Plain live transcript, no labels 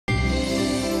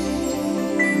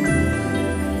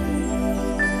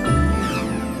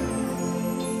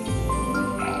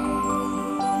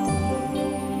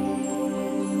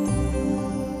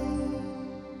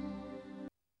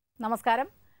നമസ്കാരം.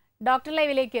 ഡോക്ടർ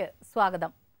ലൈവിലേക്ക്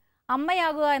സ്വാഗതം.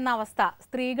 അമ്മയാകുക എന്ന അവസ്ഥ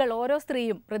ഓരോ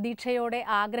സ്ത്രീയും പ്രതീക്ഷയോടെ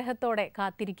ആഗ്രഹത്തോടെ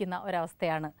കാത്തിരിക്കുന്ന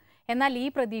ഒരവസ്ഥയാണ്. എന്നാൽ ഈ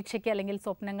പ്രതീക്ഷയ്ക്ക് അല്ലെങ്കിൽ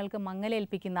സ്വപ്നങ്ങൾക്ക്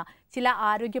മങ്ങലേൽപ്പിക്കുന്ന ചില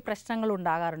ആരോഗ്യ പ്രശ്നങ്ങൾ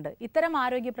ഉണ്ടാകാറുണ്ട്. ഇത്തരം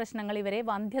ആരോഗ്യ പ്രശ്നങ്ങൾ ഇവരെ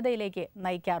വന്ധ്യതയിലേക്ക്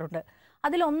നയിക്കാറുണ്ട്.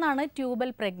 അതിലൊന്നാണ് ട്യൂബൽ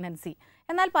പ്രഗ്നൻസി.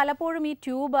 എന്നാൽ പലപ്പോഴും ഈ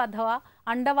ട്യൂബ് അഥവാ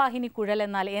അണ്ടവാഹിനി കുഴൽ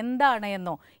എന്നാൽ എന്താണ്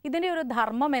എന്നോ ഇതിൻ്റെ ഒരു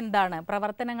ധർമ്മം എന്താണ്,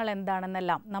 പ്രവർത്തനങ്ങൾ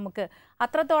എന്താണെന്നെല്ലാം നമുക്ക്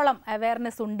അത്രത്തോളം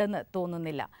അവയർനെസ് ഉണ്ടെന്ന്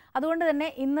തോന്നുന്നില്ല. അതുകൊണ്ട് തന്നെ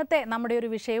ഇന്നത്തെ നമ്മുടെ ഒരു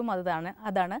വിഷയവും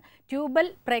അതാണ് ട്യൂബൽ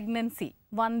പ്രഗ്നൻസി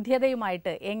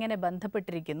വന്ധ്യതയുമായിട്ട് എങ്ങനെ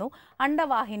ബന്ധപ്പെട്ടിരിക്കുന്നു,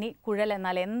 അണ്ടവാഹിനി കുഴൽ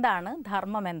എന്നാൽ എന്താണ്,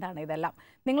 ധർമ്മം എന്താണ്, ഇതെല്ലാം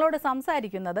നിങ്ങളോട്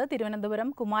സംസാരിക്കുന്നത്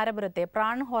തിരുവനന്തപുരം കുമാരപുരത്തെ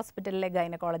പ്രാൺ ഹോസ്പിറ്റലിലെ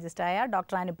ഗൈനക്കോളജിസ്റ്റായ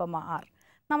ഡോക്ടർ അനുപമ ആർ.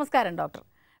 നമസ്കാരം ഡോക്ടർ.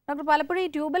 ഡോക്ടർ, പലപ്പോഴും ഈ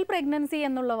ട്യൂബൽ പ്രഗ്നൻസി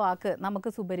എന്നുള്ള വാക്ക് നമുക്ക്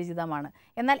സുപരിചിതമാണ്.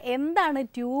 എന്നാൽ എന്താണ്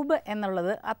ട്യൂബ്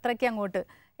എന്നുള്ളത് അത്രയ്ക്ക് അങ്ങോട്ട്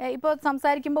ഇപ്പോൾ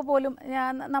സംസാരിക്കുമ്പോൾ പോലും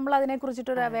നമ്മൾ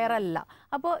അതിനെക്കുറിച്ചിട്ടൊരു അവെയർ അല്ല.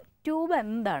 അപ്പോൾ ട്യൂബ്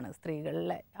എന്താണ്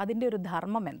സ്ത്രീകളിലെ, അതിൻ്റെ ഒരു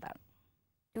ധർമ്മം എന്താണ്?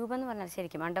 ട്യൂബ് എന്ന് പറഞ്ഞാൽ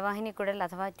ശരിക്കും അണ്ടവാഹിനി കുഴൽ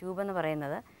അഥവാ ട്യൂബ് എന്ന്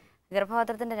പറയുന്നത്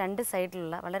ഗർഭപാത്രത്തിൻ്റെ രണ്ട്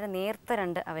സൈഡിലുള്ള വളരെ നേർത്ത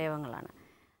രണ്ട് അവയവങ്ങളാണ്.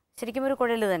 ശരിക്കും ഒരു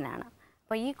കുഴൽ തന്നെയാണ്.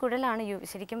 അപ്പോൾ ഈ കുഴലാണ്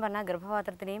ശരിക്കും പറഞ്ഞാൽ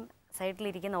ഗർഭപാത്രത്തിനെയും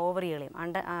സൈഡിലിരിക്കുന്ന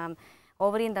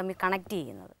ഓവറിയും തമ്മിൽ കണക്ട്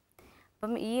ചെയ്യുന്നത്.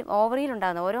 അപ്പം ഈ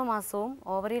ഓവറിയിലുണ്ടാകുന്ന ഓരോ മാസവും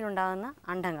ഓവറിയിലുണ്ടാകുന്ന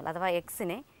അണ്ടങ്ങൾ അഥവാ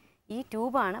എക്സിനെ ഈ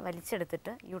ട്യൂബാണ്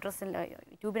വലിച്ചെടുത്തിട്ട്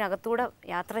ട്യൂബിനകത്തൂടെ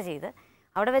യാത്ര ചെയ്ത്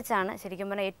അവിടെ വെച്ചാണ് ശരിക്കും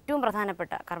പറഞ്ഞാൽ ഏറ്റവും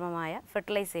പ്രധാനപ്പെട്ട കർമ്മമായ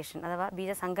ഫെർട്ടിലൈസേഷൻ അഥവാ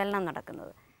ബീജസങ്കലനം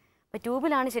നടക്കുന്നത്. അപ്പോൾ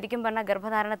ട്യൂബിലാണ് ശരിക്കും പറഞ്ഞാൽ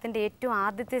ഗർഭധാരണത്തിൻ്റെ ഏറ്റവും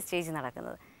ആദ്യത്തെ സ്റ്റേജ്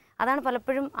നടക്കുന്നത്. അതാണ്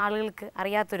പലപ്പോഴും ആളുകൾക്ക്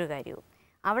അറിയാത്തൊരു കാര്യവും.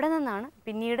 അവിടെ നിന്നാണ്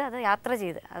പിന്നീട് അത് യാത്ര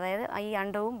ചെയ്ത്, അതായത് ഈ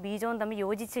അണ്ടവും ബീജവും തമ്മിൽ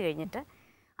യോജിച്ച് കഴിഞ്ഞിട്ട്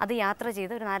അത് യാത്ര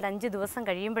ചെയ്ത് ഒരു 4-5 ദിവസം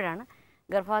കഴിയുമ്പോഴാണ്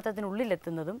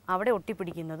ഗർഭപാത്രത്തിനുള്ളിലെത്തുന്നതും അവിടെ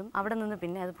ഒട്ടിപ്പിടിക്കുന്നതും അവിടെ നിന്ന്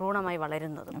പിന്നെ അത് ഭ്രൂണമായി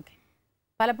വളരുന്നതും.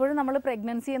 പലപ്പോഴും നമ്മൾ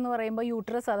പ്രഗ്നൻസി എന്ന് പറയുമ്പോൾ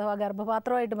യൂട്രസ് അഥവാ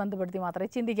ഗർഭപാത്രമായിട്ട് ബന്ധപ്പെടുത്തി മാത്രമേ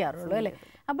ചിന്തിക്കാറുള്ളൂ അല്ലേ?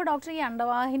 അപ്പോൾ ഡോക്ടർ, ഈ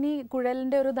അണ്ടവാഹിനി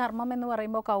കുഴലിൻ്റെ ഒരു ധർമ്മം എന്ന്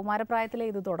പറയുമ്പോൾ കൗമാരപ്രായത്തിലേ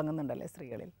ഇത് തുടങ്ങുന്നുണ്ടല്ലേ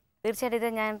സ്ത്രീകളിൽ? തീർച്ചയായിട്ടും ഇത്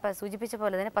ഞാൻ സൂചിപ്പിച്ച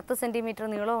പോലെ തന്നെ 10 സെൻറ്റിമീറ്റർ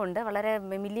നീളമുണ്ട്, വളരെ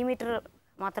മില്ലിമീറ്റർ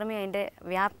മാത്രമേ അതിൻ്റെ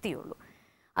വ്യാപ്തിയുള്ളൂ.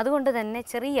 അതുകൊണ്ട് തന്നെ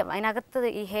അതിനകത്ത്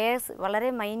ഈ ഹെയർസ്,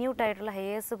 വളരെ മൈന്യൂട്ടായിട്ടുള്ള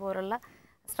ഹെയർസ് പോലുള്ള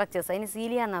സ്ട്രക്ചേഴ്സ്, അതിന്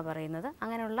സീലിയ എന്നാണ് പറയുന്നത്,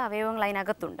 അങ്ങനെയുള്ള അവയവങ്ങൾ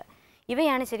അതിനകത്തുണ്ട്.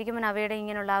 ഇവയാണ് ശരിക്കും അവയുടെ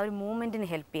ഇങ്ങനെയുള്ള ആ ഒരു മൂവ്മെൻറ്റിന്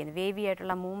ഹെൽപ്പ് ചെയ്യുന്നത്, വേവി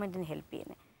ആയിട്ടുള്ള മൂവ്മെൻറ്റിന് ഹെൽപ്പ്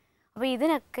ചെയ്യുന്നത്. അപ്പോൾ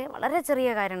ഇതിനൊക്കെ വളരെ ചെറിയ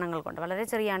കാരണങ്ങൾ കൊണ്ട്, വളരെ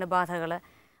ചെറിയ അണുബാധകൾ,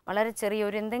 വളരെ ചെറിയ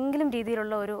എന്തെങ്കിലും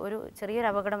രീതിയിലുള്ള ഒരു ചെറിയൊരു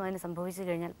അപകടം അതിന് സംഭവിച്ചു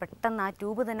കഴിഞ്ഞാൽ പെട്ടെന്ന് ആ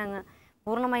ട്യൂബ് തന്നെ അങ്ങ്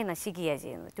പൂർണ്ണമായി നശിക്കുകയാണ്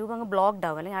ചെയ്യുന്നത്. ട്യൂബ് അങ്ങ് ബ്ലോക്ക്ഡ്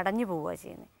ആവുക അല്ലെങ്കിൽ അടഞ്ഞു പോവുകയാണ്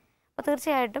ചെയ്യുന്നത്. അപ്പോൾ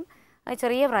തീർച്ചയായിട്ടും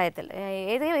ചെറിയ പ്രായത്തിൽ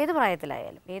ഏത്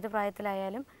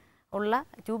പ്രായത്തിലായാലും ഉള്ള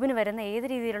ട്യൂബിന് വരുന്ന ഏത്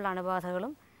രീതിയിലുള്ള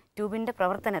അണുബാധകളും ട്യൂബിൻ്റെ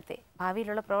പ്രവർത്തനത്തെ,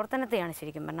 ഭാവിയിലുള്ള പ്രവർത്തനത്തെയാണ്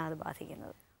ശരിക്കും പറഞ്ഞാൽ അത്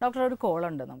ബാധിക്കുന്നത്. ഡോക്ടർ, ഒരു കോൾ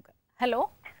ഉണ്ട് നമുക്ക്. ഹലോ,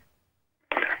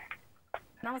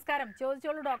 നമസ്കാരം,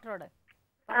 ചോദിച്ചോളൂ ഡോക്ടറോട്.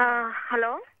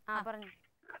 ഹലോ. പറഞ്ഞു.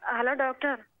 Hello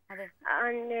doctor. അതെ,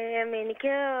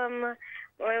 എനിക്ക്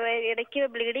ഇടയ്ക്ക്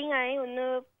ബ്ലീഡിങ് ആയി ഒന്ന്.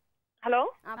 ഹലോ,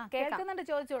 കേൾക്കുന്നുണ്ട്,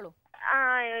 ചോദിച്ചോളൂ.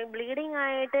 ബ്ലീഡിങ്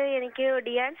ആയിട്ട് എനിക്ക്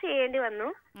ഡിയാൻസ് ചെയ്യേണ്ടി വന്നു.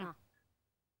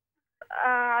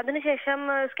 അതിനുശേഷം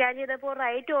സ്കാൻ ചെയ്തപ്പോൾ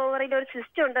റൈറ്റ് ഓവറിൽ ഒരു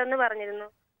സിസ്റ്റ് ഉണ്ടെന്ന് പറഞ്ഞിരുന്നു.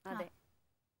 അതെ.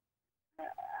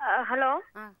 ഹലോ,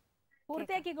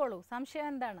 പൂർത്തിയാക്കിക്കോളൂ, സംശയം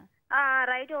എന്താണ്?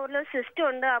 റൈറ്റ് ഓവറിൽ ഒരു സിസ്റ്റ്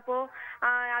ഉണ്ട്. അപ്പോ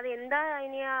അത് എന്താ,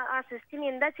 ഇനി ആ സിസ്റ്റിന്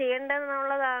എന്താ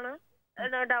ചെയ്യേണ്ടതെന്നുള്ളതാണ്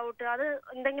ഡൗട്ട്. അത്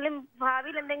എന്തെങ്കിലും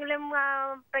ഭാവിയിൽ എന്തെങ്കിലും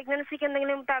പ്രഗ്നൻസിക്ക്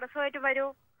എന്തെങ്കിലും തടസ്സമായിട്ട്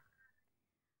വരുമോ?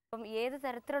 അപ്പം ഏത്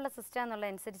തരത്തിലുള്ള സിസ്റ്റാന്നുള്ള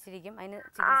അനുസരിച്ചിരിക്കും അതിന്.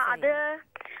 അത്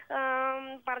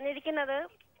പറഞ്ഞിരിക്കുന്നത്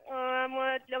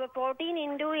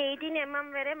 14x18 mm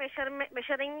വരെ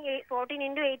മെഷറിംഗ്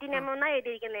 14x18 mm എന്നാണ്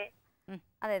എഴുതിയിരിക്കുന്നത്.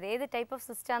 അതെ, ഏത് ടൈപ്പ് ഓഫ്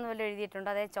സിസ്റ്റാന്ന് വല്ല എഴുതിയിട്ടുണ്ട്?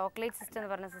 അതായത് ചോക്ലേറ്റ് സിസ്റ്റ് എന്ന്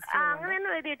പറഞ്ഞ സിസ്റ്റം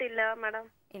അങ്ങനെയൊന്നും എഴുതിയിട്ടില്ല മാഡം.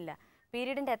 ഇല്ല.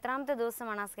 പീരീഡിന്റെ എത്രാമത്തെ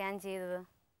ദിവസമാണ് ആ സ്കാൻ ചെയ്തത്?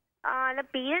 അല്ല,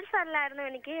 പീരിയഡ്സ് അല്ലായിരുന്നു,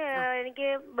 എനിക്ക്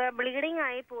ബ്ലീഡിങ്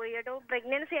ആയി പോയി കേട്ടോ.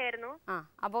 പ്രഗ്നൻസി ആയിരുന്നു.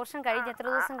 അബോർഷൻ കഴിഞ്ഞ് എത്ര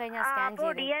ദിവസം കഴിഞ്ഞാ സ്കാൻ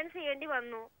ചെയ്തത്? ഡിയാൻസ് ചെയ്യേണ്ടി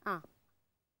വന്നു.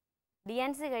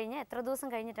 ഡിയാൻസി കഴിഞ്ഞ് എത്ര ദിവസം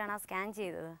കഴിഞ്ഞിട്ടാണ് ആ സ്കാൻ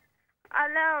ചെയ്തത്?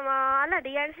 അല്ല,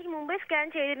 ഡിയാൻസിക്ക് മുമ്പേ സ്കാൻ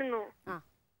ചെയ്തിരുന്നു.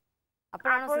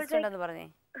 അപ്പോഴാണോ സിസ്റ്റ് ഉണ്ടെന്ന് പറഞ്ഞേ?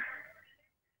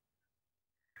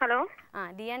 ഹലോ.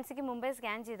 ഡിയാൻസിക്ക് മുമ്പേ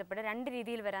സ്കാൻ ചെയ്തപ്പോൾ 2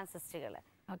 രീതിയിൽ വരാൻ സിസ്റ്റുകൾ.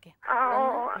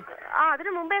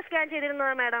 അതിന് മുമ്പേ സ്കാൻ ചെയ്തിരുന്നു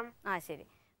മാഡം. ശരി.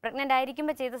 പ്രഗ്നന്റ്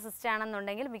ആയിരിക്കുമ്പോൾ ചെയ്ത സിസ്റ്റ്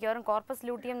ആണെന്നുണ്ടെങ്കിൽ മിക്കവാറും കോർപ്പസ്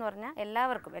ലൂട്ടിയം എന്ന് പറഞ്ഞാൽ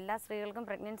എല്ലാവർക്കും, എല്ലാ സ്ത്രീകൾക്കും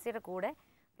പ്രഗ്നൻസിയുടെ കൂടെ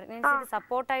പ്രഗ്നൻസിക്ക്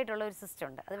സപ്പോർട്ടായിട്ടുള്ള ഒരു സിസ്റ്റ്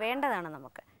ഉണ്ട്. അത് വേണ്ടതാണ്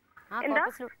നമുക്ക്.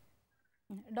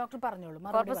 ഡോക്ടർ പറഞ്ഞോളൂ.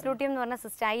 കോർപ്പസ് ലൂട്ടിയം എന്ന് പറഞ്ഞ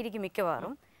സിസ്റ്റ് ആയിരിക്കും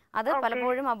മിക്കവാറും. അത്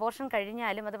പലപ്പോഴും അബോർഷൻ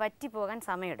കഴിഞ്ഞാലും അത് വറ്റിപ്പോകാൻ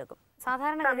സമയമെടുക്കും.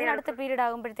 സാധാരണഗതിയിൽ അടുത്ത പീരീഡ്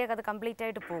ആകുമ്പോഴത്തേക്ക് അത് കംപ്ലീറ്റ്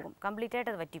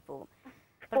ആയിട്ട് അത് വറ്റിപ്പോകും.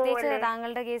 പ്രത്യേകിച്ച്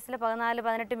താങ്കളുടെ കേസിൽ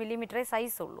 14-18 മില്ലിമീറ്ററേ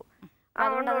സൈസ് ഉള്ളൂ.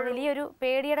 അതുകൊണ്ട് അത് വലിയൊരു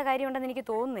പേടിയുടെ കാര്യമുണ്ടെന്ന് എനിക്ക്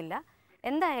തോന്നുന്നില്ല.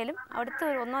 എന്തായാലും അടുത്ത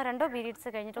 1-2 പീരീഡ്സ്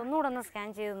കഴിഞ്ഞിട്ട് ഒന്നുകൂടെ ഒന്ന് സ്കാൻ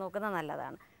ചെയ്ത് നോക്കുന്നത്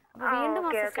നല്ലതാണ്. അപ്പോൾ വീണ്ടും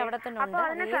ആ സിസ്റ്റ് അവിടെ തന്നെ ഉണ്ട്.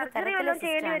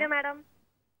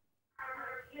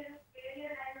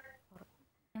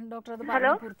 ഡോക്ടർ അത്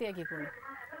പറഞ്ഞു പൂർത്തിയാക്കിക്കോളൂ.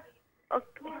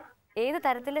 ഏത്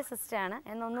തരത്തിലെ സിസ്റ്റാണ്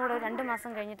എന്നൊന്നുകൂടെ 2 മാസം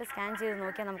കഴിഞ്ഞിട്ട് സ്കാൻ ചെയ്ത്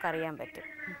നോക്കിയാൽ നമുക്ക് അറിയാൻ പറ്റും.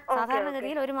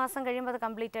 സാധാരണഗതിയിൽ 1 മാസം കഴിയുമ്പോൾ അത്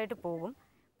കംപ്ലീറ്റ് ആയിട്ട് പോകും.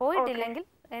 പോയിട്ടില്ലെങ്കിൽ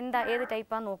ഏത്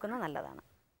ടൈപ്പാന്ന് നോക്കുന്നത് നല്ലതാണ്.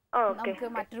 നമുക്ക്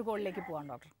മറ്റൊരു കോളിലേക്ക് പോവാം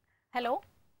ഡോക്ടർ. ഹലോ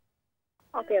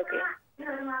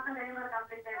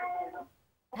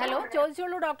ഹലോ,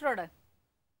 ചോദിച്ചോളൂ ഡോക്ടറോട്.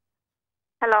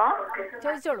 ഹലോ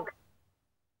ചോദിച്ചോളൂ.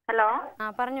 ഹലോ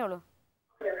പറഞ്ഞോളൂ.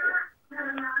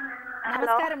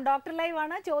 നമസ്കാരം, ഡോക്ടർ ലൈവ്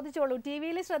ആണ്, ചോദിച്ചോളൂ.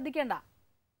 ടിവിയിൽ ശ്രദ്ധിക്കണ്ട.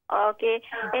 ഓക്കെ,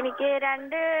 എനിക്ക്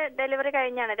 2 ഡെലിവറി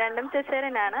കഴിഞ്ഞാണ്, 2ഉം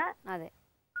സിസേറിയൻ ആണ്. അതെ.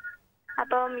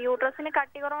 അപ്പം യൂട്രസിന്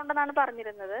കട്ടി കുറവുണ്ടെന്നാണ്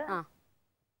പറഞ്ഞിരുന്നത്.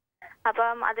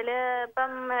 അപ്പം അതില്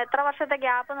ഇപ്പം എത്ര വർഷത്തെ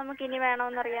ഗ്യാപ്പ് നമുക്ക് ഇനി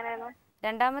വേണമെന്ന് അറിയാനായിരുന്നു.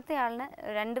 രണ്ടാമത്തെ ആളിന്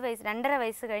 2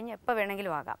 വയസ്സ് കഴിഞ്ഞ് എപ്പോൾ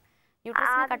വേണമെങ്കിലും ആകാം.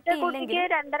 യൂട്രസിന് കട്ടി ഇല്ലെങ്കിൽ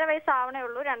 2.5 വയസ്സാവണേ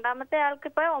ഉള്ളൂ. രണ്ടാമത്തെ ആൾക്ക്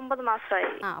ഇപ്പൊ 9 മാസമായി.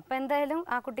 അപ്പൊ എന്തായാലും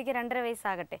ആ കുട്ടിക്ക് 2.5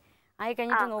 വയസ്സാകട്ടെ, ആയി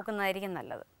കഴിഞ്ഞിട്ട് നോക്കുന്നതായിരിക്കും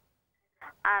നല്ലത്.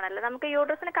 ആണല്ലേ. നമുക്ക്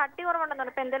യൂട്രസിന് കട്ടി കുറവുണ്ടെന്നോ,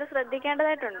 ഇപ്പൊ എന്തെങ്കിലും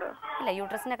ശ്രദ്ധിക്കേണ്ടതായിട്ടുണ്ടോ? ഇല്ല,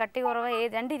 യൂട്രസിന്റെ കട്ടി കുറവ്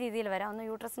 2 രീതിയിൽ വരാം. ഒന്ന്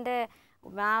യൂട്രസിന്റെ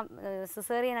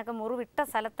സിസേറിയനൊക്കെ മുറിവിട്ട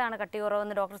സ്ഥലത്താണ് കട്ടി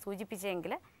കുറവെന്ന് ഡോക്ടർ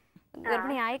സൂചിപ്പിച്ചെങ്കിൽ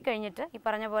ഗർഭിണി ആയിക്കഴിഞ്ഞിട്ട് ഈ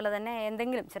പറഞ്ഞ പോലെ തന്നെ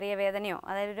എന്തെങ്കിലും ചെറിയ വേദനയോ,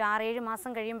 അതായത് ഒരു 6-7 മാസം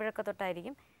കഴിയുമ്പോഴൊക്കെ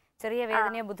തൊട്ടായിരിക്കും ചെറിയ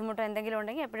വേദനയോ ബുദ്ധിമുട്ടോ എന്തെങ്കിലും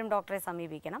ഉണ്ടെങ്കിൽ എപ്പോഴും ഡോക്ടറെ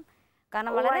സമീപിക്കണം.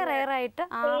 കാരണം വളരെ റെയറായിട്ട്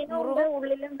ആ മുറിവ്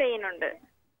ഉള്ളിലും പെയിൻ ഉണ്ട്.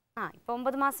 ഇപ്പൊ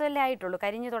 9 മാസമല്ലേ ആയിട്ടുള്ളൂ.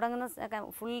 കരിഞ്ഞു തുടങ്ങുന്ന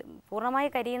പൂർണ്ണമായി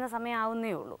കരിയുന്ന സമയം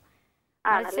ആവുന്നേ ഉള്ളൂ.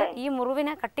 മറിച്ച് ഈ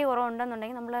മുറിവിന് കട്ടി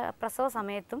കുറവുണ്ടെന്നുണ്ടെങ്കിൽ നമ്മൾ പ്രസവ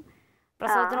സമയത്തും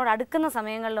പ്രസവത്തിനോട് അടുക്കുന്ന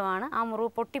സമയങ്ങളിലുമാണ് ആ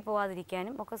മുറിവ്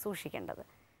പൊട്ടിപ്പോവാതിരിക്കാനും ഒക്കെ സൂക്ഷിക്കേണ്ടത്.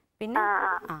 പിന്നെ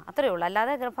അത്രയേ ഉള്ളൂ.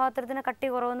 അല്ലാതെ ഗർഭപാത്രത്തിന് കട്ടി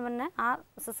കുറവെന്ന് പറഞ്ഞാൽ ആ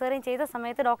സിസേറിയൻ ചെയ്ത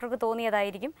സമയത്ത് ഡോക്ടർക്ക്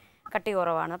തോന്നിയതായിരിക്കും കട്ടി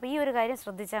കുറവാണ്. അപ്പോൾ ഈ ഒരു കാര്യം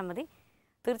ശ്രദ്ധിച്ചാൽ മതി.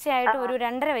 തീർച്ചയായിട്ടും ഒരു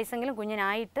 2.5 വയസ്സെങ്കിലും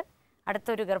കുഞ്ഞിനായിട്ട്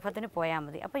അടുത്തൊരു ഗർഭത്തിന് പോയാൽ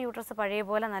മതി. അപ്പോൾ യൂട്രസ് പഴയ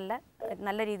പോലെ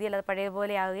നല്ല രീതിയിൽ അത് പഴയ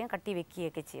പോലെ ആവുകയും കട്ടി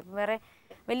വെക്കുകയൊക്കെ ചെയ്യും. വേറെ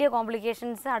വലിയ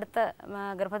കോംപ്ലിക്കേഷൻസ് അടുത്ത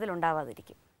ഗർഭത്തിൽ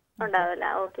ഉണ്ടാവാതിരിക്കും.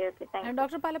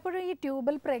 ഡോക്ടർ, പലപ്പോഴും ഈ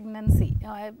ട്യൂബൽ പ്രഗ്നൻസി,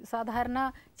 സാധാരണ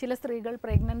ചില സ്ത്രീകൾ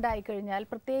പ്രഗ്നന്റ് ആയി കഴിഞ്ഞാൽ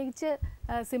പ്രത്യേകിച്ച്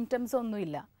സിംറ്റംസ്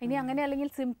ഒന്നുമില്ല. ഇനി അങ്ങനെ അല്ലെങ്കിൽ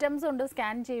സിംറ്റംസ് ഉണ്ട്,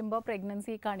 സ്കാൻ ചെയ്യുമ്പോൾ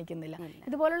പ്രഗ്നൻസി കാണിക്കുന്നില്ല.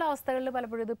 ഇതുപോലുള്ള അവസ്ഥകളിൽ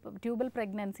പലപ്പോഴും ഇത് ട്യൂബൽ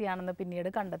പ്രഗ്നൻസി ആണെന്ന് പിന്നീട്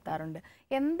കണ്ടെത്താറുണ്ട്.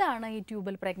 എന്താണ് ഈ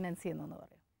ട്യൂബൽ പ്രഗ്നൻസി എന്നൊന്ന്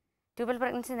പറയും? ട്യൂബൽ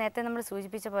പ്രഗ്നൻസി നേരത്തെ നമ്മൾ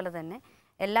സൂചിപ്പിച്ച പോലെ തന്നെ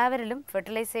എല്ലാവരിലും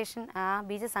ഫെർട്ടിലൈസേഷൻ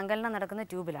ബീജസങ്കലനം നടക്കുന്ന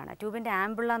ട്യൂബിലാണ്. ട്യൂബിൻ്റെ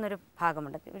ആംബുള്ള എന്നൊരു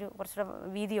ഭാഗമുണ്ട്, ഒരു കുറച്ചുകൂടെ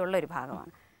വീതിയുള്ള ഒരു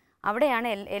ഭാഗമാണ്. അവിടെയാണ്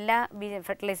എല്ലാ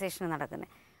ഫെർട്ടിലൈസേഷനും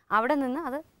നടക്കുന്നത്. അവിടെ നിന്ന്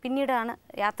അത് പിന്നീടാണ്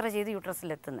യാത്ര ചെയ്ത്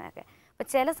യൂട്രസിലെത്തുന്നതൊക്കെ. അപ്പോൾ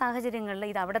ചില സാഹചര്യങ്ങളിൽ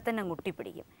ഇത് അവിടെ തന്നെ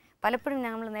ഒട്ടിപ്പിടിക്കും. പലപ്പോഴും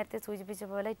നമ്മൾ നേരത്തെ സൂചിപ്പിച്ച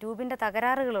പോലെ ട്യൂബിൻ്റെ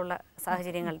തകരാറുകളുള്ള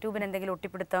സാഹചര്യങ്ങൾ, ട്യൂബിന് എന്തെങ്കിലും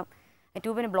ഒട്ടിപ്പിടുത്തം,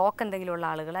 ട്യൂബിന് ബ്ലോക്ക് എന്തെങ്കിലും ഉള്ള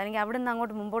ആളുകൾ, അല്ലെങ്കിൽ അവിടെ നിന്ന്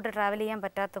അങ്ങോട്ട് മുമ്പോട്ട് ട്രാവൽ ചെയ്യാൻ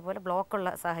പറ്റാത്ത പോലെ ബ്ലോക്കുള്ള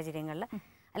സാഹചര്യങ്ങളിൽ,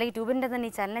 അല്ലെങ്കിൽ ട്യൂബിൻ്റെ തന്നെ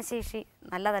ഈ ചലനശേഷി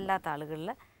നല്ലതല്ലാത്ത ആളുകളിൽ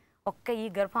ഒക്കെ ഈ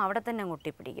ഗർഭം അവിടെ തന്നെ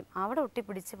ഒട്ടിപ്പിടിക്കും. അവിടെ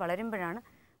ഒട്ടിപ്പിടിച്ച് വളരുമ്പോഴാണ്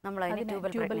നമ്മൾ അതിനെ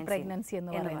ട്യൂബൽ പ്രഗ്നൻസി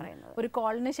എന്ന് പറയുന്നത്. ഒരു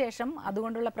കോളിന് ശേഷം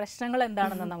അതുകൊണ്ടുള്ള പ്രശ്നങ്ങൾ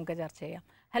എന്താണെന്ന് നമുക്ക് ചർച്ച ചെയ്യാം.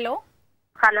 ഹലോ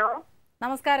ഹലോ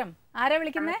നമസ്കാരം, ആരാ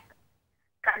വിളിക്കുന്നേ?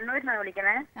 കണ്ണൂരിനാണ്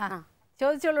വിളിക്കുന്നേ.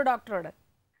 ചോദിച്ചോളൂ ഡോക്ടറോട്.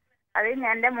 അത്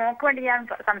എന്റെ മോക്ക് വേണ്ടി ഞാൻ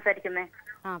സംസാരിക്കുന്നേ.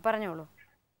 പറഞ്ഞോളൂ.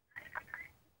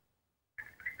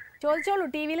 ചോദിച്ചോളൂ,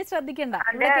 ടിവിയിൽ ശ്രദ്ധിക്കണ്ട,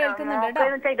 കേൾക്കുന്നുണ്ട്.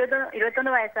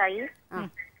 21 വയസ്സായി.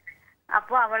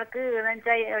 അപ്പൊ അവൾക്ക്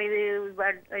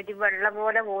ഇത് വെള്ളം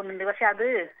പോലെ പോകുന്നുണ്ട്. പക്ഷെ അത്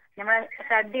നമ്മളെ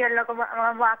ഷഡികളിലൊക്കെ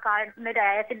ആ കാലിന്റെ ഒരു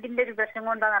ആസിഡിന്റെ ഒരു പ്രശ്നം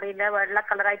കൊണ്ടാന്ന് അറിയില്ല, വെള്ള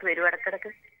കളറായിട്ട് വരും ഇടക്കിടക്ക്.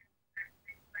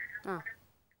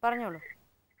 പറഞ്ഞോളൂ.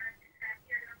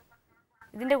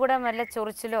 ഇതിന്റെ കൂടെ വല്ല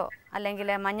ചൊറിച്ചിലോ അല്ലെങ്കിൽ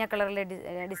മഞ്ഞ കളറിൽ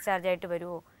ഡിസ്ചാർജ് ആയിട്ട്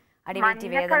വരുമോ? അടിവയറ്റ്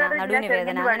വേദന, നടുവിന്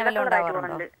വേദന, അങ്ങനെ വല്ലതും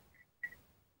ഉണ്ടാവാറുണ്ടോ?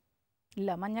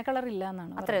 ഇല്ല, മഞ്ഞ കളർ ഇല്ല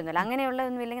എന്നാണ്. അത്രയൊന്നുമില്ല.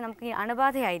 അങ്ങനെയുള്ളതൊന്നും ഇല്ലെങ്കിൽ നമുക്ക് ഈ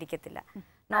അണുബാധയായിരിക്കത്തില്ല.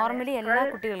 നോർമലി എല്ലാ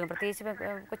കുട്ടികൾക്കും, പ്രത്യേകിച്ച്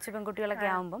കൊച്ചു പെൺകുട്ടികളൊക്കെ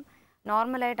ആകുമ്പം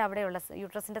നോർമലായിട്ട് അവിടെയുള്ള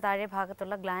യൂട്രസിൻ്റെ താഴെ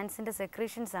ഭാഗത്തുള്ള ഗ്ലാൻസിൻ്റെ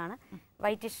സെക്രീഷൻസ് ആണ്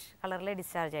വൈറ്റിഷ് കളറിൽ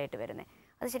ഡിസ്ചാർജ് ആയിട്ട് വരുന്നത്.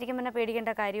 അത് ശരിക്കും പറഞ്ഞാൽ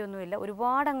പേടിക്കേണ്ട കാര്യമൊന്നുമില്ല.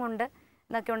 ഒരുപാട് അങ്ങോട്ട്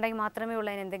എന്നൊക്കെ ഉണ്ടെങ്കിൽ മാത്രമേ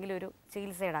ഉള്ളൂ അതിന് എന്തെങ്കിലും ഒരു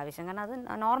ചികിത്സയുടെ ആവശ്യം. കാരണം അത്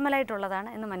നോർമലായിട്ടുള്ളതാണ്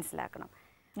എന്ന് മനസ്സിലാക്കണം.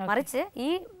 മറിച്ച് ഈ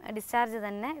ഡിസ്ചാർജ്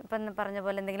തന്നെ ഇപ്പം പറഞ്ഞ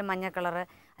പോലെ എന്തെങ്കിലും മഞ്ഞ കളറ്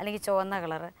അല്ലെങ്കിൽ ചുവന്ന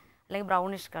കളറ് അല്ലെങ്കിൽ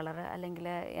ബ്രൗണിഷ് കളറ് അല്ലെങ്കിൽ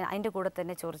അതിൻ്റെ കൂടെ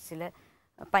തന്നെ ചൊറിച്ചിൽ,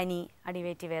 പനി,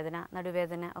 അടിവയറ്റ് വേദന,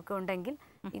 നടുവേദന ഒക്കെ ഉണ്ടെങ്കിൽ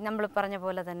നമ്മൾ പറഞ്ഞ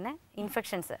പോലെ തന്നെ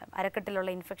ഇൻഫെക്ഷൻസ്, അരക്കെട്ടിലുള്ള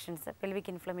ഇൻഫെക്ഷൻസ്, പെൽവിക്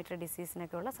ഇൻഫ്ലമേറ്ററി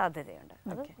ഡിസീസിനൊക്കെ ഉള്ള സാധ്യതയുണ്ട്.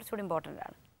 അത് കുറച്ചുകൂടി ഇമ്പോർട്ടൻ്റ്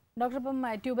ആണ്. ഡോക്ടർ, ഇപ്പം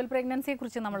ട്യൂബൽ പ്രഗ്നൻസിയെ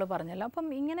കുറിച്ച് നമ്മൾ പറഞ്ഞല്ലോ. അപ്പം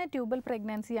ഇങ്ങനെ ട്യൂബൽ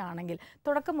പ്രഗ്നൻസി ആണെങ്കിൽ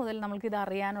തുടക്കം മുതൽ നമുക്ക് ഇത്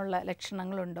അറിയാനുള്ള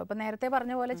ലക്ഷണങ്ങളുണ്ടോ? അപ്പം നേരത്തെ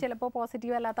പറഞ്ഞ പോലെ ചിലപ്പോൾ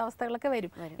പോസിറ്റീവ് അല്ലാത്ത അവസ്ഥകളൊക്കെ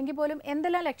വരും. എങ്കിൽ പോലും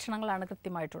എന്തെല്ലാം ലക്ഷണങ്ങളാണ്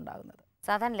കൃത്യമായിട്ടുണ്ടാകുന്നത്?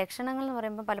 സാധാരണ ലക്ഷണങ്ങൾ എന്ന്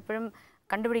പറയുമ്പോൾ പലപ്പോഴും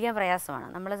കണ്ടുപിടിക്കാൻ പ്രയാസമാണ്.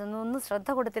 നമ്മളതൊന്നും ശ്രദ്ധ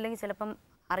കൊടുത്തില്ലെങ്കിൽ ചിലപ്പം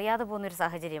അറിയാതെ പോകുന്നൊരു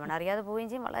സാഹചര്യമാണ്. അറിയാതെ പോവുകയും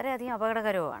ചെയ്യും, വളരെയധികം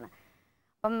അപകടകരവുമാണ്.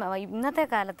 അപ്പം ഇന്നത്തെ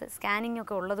കാലത്ത് സ്കാനിങ്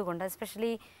ഒക്കെ ഉള്ളതുകൊണ്ട്,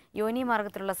 എസ്പെഷ്യലി യോനി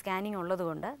മാർഗത്തിലുള്ള സ്കാനിങ്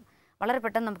ഉള്ളതുകൊണ്ട് വളരെ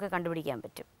പെട്ടെന്ന് നമുക്ക് കണ്ടുപിടിക്കാൻ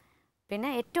പറ്റും. പിന്നെ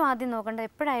ഏറ്റവും ആദ്യം നോക്കേണ്ടത്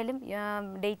എപ്പോഴായാലും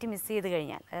ഡേറ്റ് മിസ് ചെയ്ത്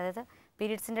കഴിഞ്ഞാൽ, അതായത്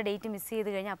പീരീഡ്സിൻ്റെ ഡേറ്റ് മിസ് ചെയ്ത്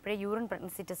കഴിഞ്ഞാൽ അപ്പോഴേ യൂറിൻ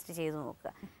പ്രഗ്നൻസി ടെസ്റ്റ് ചെയ്ത് നോക്കുക.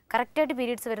 കറക്റ്റായിട്ട്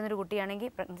പീരീഡ്സ് വരുന്നൊരു കുട്ടിയാണെങ്കിൽ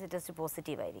പ്രഗ്നൻസി ടെസ്റ്റ്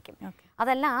പോസിറ്റീവ് ആയിരിക്കും.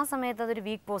 അതല്ല ആ സമയത്ത് അതൊരു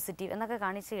വീക്ക് പോസിറ്റീവ് എന്നൊക്കെ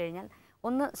കാണിച്ചു കഴിഞ്ഞാൽ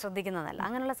ഒന്ന് ശ്രദ്ധിക്കുന്നതല്ല.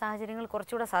 അങ്ങനെയുള്ള സാഹചര്യങ്ങൾ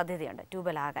കുറച്ചുകൂടെ സാധ്യതയുണ്ട്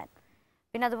ട്യൂബലാകാൻ.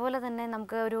 പിന്നെ അതുപോലെ തന്നെ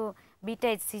നമുക്ക് ഒരു ബീറ്റ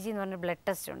HCG എന്ന് പറഞ്ഞ ബ്ലഡ്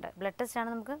ടെസ്റ്റ് ഉണ്ട്. ബ്ലഡ് ടെസ്റ്റാണ്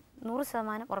നമുക്ക്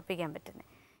 100% ഉറപ്പിക്കാൻ പറ്റുന്നത്.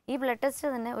 ഈ ബ്ലഡ്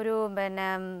ടെസ്റ്റ് തന്നെ ഒരു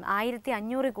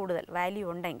 1500 കൂടുതൽ വാല്യൂ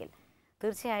ഉണ്ടെങ്കിൽ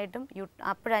തീർച്ചയായിട്ടും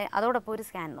അതോടൊപ്പം ഒരു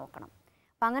സ്കാൻ നോക്കണം.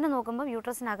 അപ്പം അങ്ങനെ നോക്കുമ്പോൾ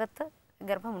യൂട്രസിനകത്ത്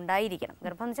ഗർഭം ഉണ്ടായിരിക്കണം.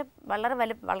 ഗർഭം എന്ന്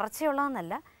വെച്ചാൽ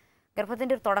വളർച്ചയുള്ളതെന്നല്ല,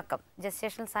 ഗർഭത്തിൻ്റെ ഒരു തുടക്കം,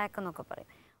 ജസ്റ്റേഷണൽ സാക്ക് എന്നൊക്കെ പറയും.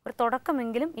 ഒരു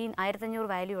തുടക്കമെങ്കിലും ഈ 1500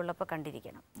 വാല്യൂ ഉള്ളപ്പോൾ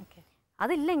കണ്ടിരിക്കണം.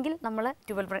 അതില്ലെങ്കിൽ നമ്മൾ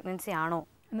ട്യൂബൽ പ്രഗ്നൻസി ആണോ,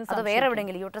 അത് വേറെ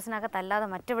എവിടെയെങ്കിലും യൂട്രസിനകത്തല്ലാതെ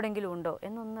മറ്റെവിടെയെങ്കിലും ഉണ്ടോ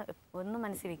ഒന്ന്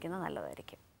മനസ്സിൽ വെക്കുന്നത്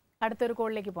നല്ലതായിരിക്കും. അടുത്തൊരു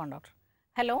കോളിലേക്ക് പോകാം ഡോക്ടർ.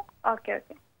 ഹലോ.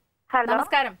 ഹലോ,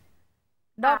 നമസ്കാരം.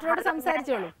 ഡോക്ടറോട്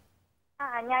സംസാരിച്ചോളൂ.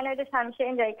 ഞാനൊരു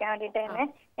സംശയം ചോദിക്കാൻ വേണ്ടിട്ടാണ്.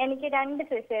 എനിക്ക് 2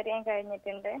 സിസേറിയൻ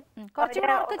കഴിഞ്ഞിട്ടുണ്ട്.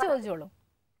 ചോദിച്ചോളൂ.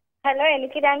 ഹലോ,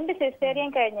 എനിക്ക് 2 സിസേറിയൻ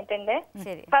കഴിഞ്ഞിട്ടുണ്ട്.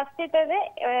 ഫസ്റ്റത്തത്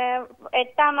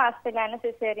 8ാം മാസത്തിലാണ്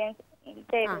സിസേറിയൻ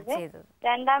ചെയ്തത്.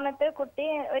 രണ്ടാമത്തെ കുട്ടി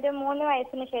ഒരു 3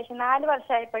 വയസ്സിന് ശേഷം 4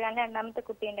 വർഷമായപ്പോഴാണ് രണ്ടാമത്തെ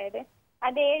കുട്ടി ഉണ്ടായത്.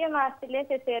 അത് 7 മാസത്തില്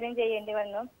സിസേറിയൻ ചെയ്യേണ്ടി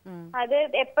വന്നു. അത്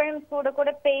എപ്പോഴും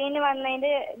കൂടെ പെയിൻ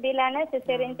വന്നതിന്റെ ഇതിലാണ്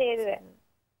സിസേറിയൻ ചെയ്തത്.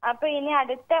 അപ്പൊ ഇനി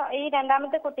ഈ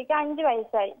രണ്ടാമത്തെ കുട്ടിക്ക് 5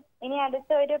 വയസ്സായി. ഇനി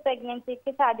അടുത്ത ഒരു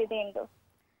പ്രഗ്നൻസിക്ക് സാധ്യതയുണ്ടോ?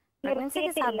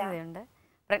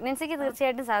 പ്രഗ്നൻസിക്ക്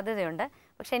തീർച്ചയായിട്ടും സാധ്യതയുണ്ട്.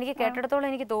 പക്ഷെ എനിക്ക് കേട്ടിടത്തോളം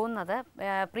എനിക്ക് തോന്നുന്നത്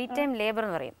പ്രീ ടൈം ലേബർ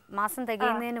എന്ന് പറയും, മാസം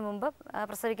തികയുന്നതിന് മുമ്പ്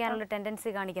പ്രസവിക്കാനുള്ള ടെൻഡൻസി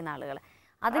കാണിക്കുന്ന ആളുകൾ,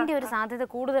 അതിന്റെ ഒരു സാധ്യത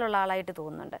കൂടുതലുള്ള ആളായിട്ട്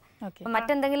തോന്നുന്നുണ്ട്. അപ്പം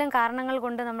മറ്റെന്തെങ്കിലും കാരണങ്ങൾ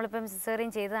കൊണ്ട് നമ്മളിപ്പം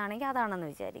സിസേറിയൻ ചെയ്തതാണെങ്കിൽ അതാണെന്ന്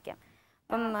വിചാരിക്കാം.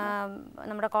 അപ്പം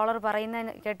നമ്മുടെ കോളർ പറയുന്ന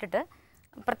കേട്ടിട്ട്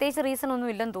പ്രത്യേകിച്ച് റീസൺ ഒന്നും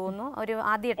ഇല്ലെന്ന് തോന്നുന്നു. ഒരു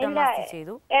ആദ്യം 8 മാസം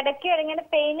ചെയ്തു. ഇടയ്ക്ക് ഇങ്ങനെ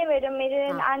പെയിന് വരും. ഇത്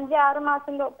 5-6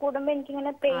 മാസം കൂടുമ്പോ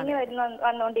എനിക്കിങ്ങനെ പെയിന്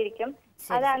വന്നോണ്ടിരിക്കും.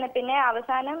 അതാണ്. പിന്നെ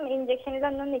അവസാനം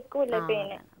ഇഞ്ചക്ഷനിലൊന്നും നിൽക്കൂല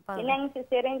പെയിന്. പിന്നെ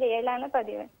സിസേറിയൻ ചെയ്യലാണ്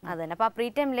പതിവ്. അതന്നെ. അപ്പൊ ആ പ്രീ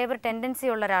ടൈം ലേബർ ടെൻഡൻസി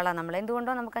ഉള്ള ഒരാളാണ് നമ്മൾ.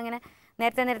 എന്തുകൊണ്ടോ നമുക്കങ്ങനെ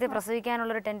നേരത്തെ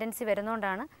പ്രസവിക്കാനുള്ളൊരു ടെൻഡൻസി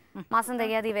വരുന്നതുകൊണ്ടാണ് മാസം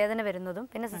തികയാതെ ഈ വേദന വരുന്നതും.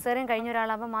 പിന്നെ സിസേറിയൻ കഴിഞ്ഞ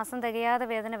ഒരാളാകുമ്പോൾ മാസം തികയാതെ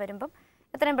വേദന വരുമ്പം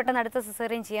എത്രയും പെട്ടെന്ന് അടുത്ത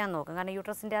സിസേറിയൻ ചെയ്യാൻ നോക്കും. കാരണം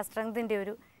യൂട്രസിന്റെ ആ സ്ട്രെങ്തിന്റെ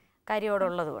ഒരു കാര്യമോടെ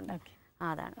ഉള്ളത് കൊണ്ട്.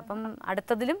 അതാണ്. അപ്പം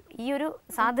അടുത്തതിലും ഈ ഒരു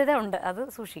സാധ്യത ഉണ്ട്, അത്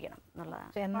സൂക്ഷിക്കണം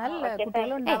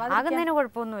എന്നുള്ളതാണ്. ആകുന്നതിന്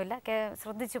കുഴപ്പമൊന്നുമില്ല,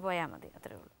 ശ്രദ്ധിച്ചു പോയാൽ മതി,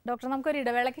 അത്രേ ഉള്ളൂ. ഡോക്ടർ, നമുക്കൊരു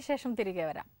ഇടവേളയ്ക്ക് ശേഷം തിരികെ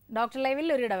വരാം. ഡോക്ടർ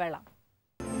ലൈവിൽ ഒരു ഇടവേള.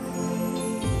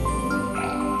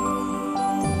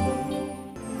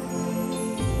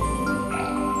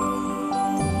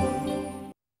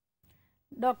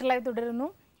 ഡോക്ടർ ലൈവ് തുടരുന്നു.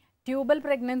 ട്യൂബൽ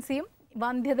പ്രഗ്നൻസിയും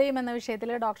വന്ധ്യതയും എന്ന വിഷയത്തിൽ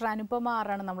ഡോക്ടർ അനുപമ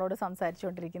ആറാണ് നമ്മളോട്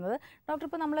സംസാരിച്ചുകൊണ്ടിരിക്കുന്നത്. ഡോക്ടർ,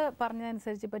 ഇപ്പോൾ നമ്മൾ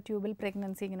പറഞ്ഞതനുസരിച്ച് ഇപ്പോൾ ട്യൂബൽ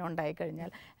പ്രഗ്നൻസി ഇങ്ങനെ ഉണ്ടായിക്കഴിഞ്ഞാൽ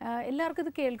എല്ലാവർക്കും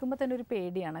ഇത് കേൾക്കുമ്പോൾ തന്നെ ഒരു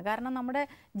പേടിയാണ്. കാരണം നമ്മുടെ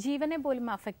ജീവനെ പോലും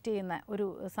അഫക്റ്റ് ചെയ്യുന്ന ഒരു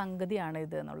സംഗതിയാണ്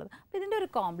ഇത് എന്നുള്ളത്. അപ്പോൾ ഇതിൻ്റെ ഒരു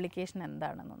കോംപ്ലിക്കേഷൻ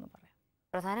എന്താണെന്നൊന്ന് പറയാം.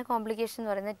 പ്രധാന കോംപ്ലിക്കേഷൻ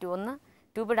എന്ന് പറയുന്നത് ഒന്ന്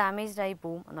ട്യൂബ് ഡാമേജ്ഡ് ആയി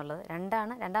പോവും എന്നുള്ളത്.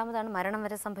 രണ്ടാമതാണ് മരണം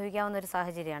വരെ സംഭവിക്കാവുന്ന ഒരു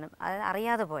സാഹചര്യമാണ് അത്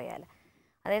അറിയാതെ പോയാൽ.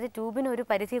 അതായത് ട്യൂബിന് ഒരു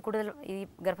പരിധി കൂടുതൽ ഈ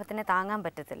ഗർഭത്തിനെ താങ്ങാൻ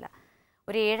പറ്റത്തില്ല.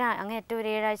 ഒരു അങ്ങേയറ്റം ഒരു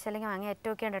 7 ആഴ്ച അല്ലെങ്കിൽ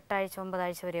അങ്ങേയറ്റമൊക്കെയാണ് 8 ആഴ്ച 9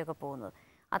 ആഴ്ച വരെയൊക്കെ പോകുന്നത്.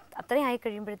 അത്രയും ആയി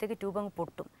കഴിയുമ്പോഴത്തേക്ക് ട്യൂബ് അങ്ങ്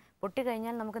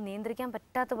പൊട്ടിക്കഴിഞ്ഞാൽ നമുക്ക് നിയന്ത്രിക്കാൻ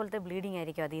പറ്റാത്ത പോലത്തെ ബ്ലീഡിങ്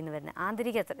ആയിരിക്കും അതിൽ നിന്ന് വരുന്നത്.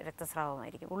 ആന്തരിക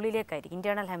രക്തസ്രാവമായിരിക്കും, ഉള്ളിലേക്കായിരിക്കും,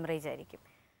 ഇൻറ്റേർണൽ ഹെമറേജ് ആയിരിക്കും.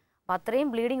 അപ്പോൾ അത്രയും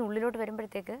ബ്ലീഡിങ് ഉള്ളിലോട്ട്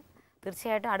വരുമ്പോഴത്തേക്ക്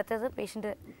തീർച്ചയായിട്ടും അടുത്തത്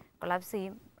പേഷ്യൻറ്റ് കൊളാപ്സ്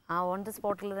ചെയ്യും. ആ ഓൺ ദ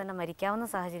സ്പോട്ടിൽ തന്നെ മരിക്കാവുന്ന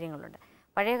സാഹചര്യങ്ങളുണ്ട്.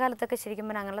 പഴയ കാലത്തൊക്കെ ശരിക്കും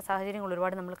പറഞ്ഞാൽ അങ്ങനെയുള്ള സാഹചര്യങ്ങൾ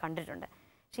ഒരുപാട് നമ്മൾ കണ്ടിട്ടുണ്ട്.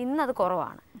 പക്ഷെ ഇന്നത്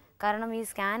കുറവാണ്. കാരണം ഈ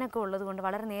സ്കാനൊക്കെ ഉള്ളത് കൊണ്ട്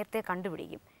വളരെ നേരത്തെ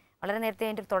കണ്ടുപിടിക്കും. വളരെ നേരത്തെ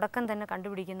അതിൻ്റെ തുടക്കം തന്നെ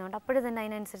കണ്ടുപിടിക്കുന്നതുകൊണ്ട് അപ്പോഴും തന്നെ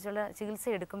അതിനനുസരിച്ചുള്ള ചികിത്സ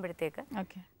എടുക്കുമ്പോഴത്തേക്ക്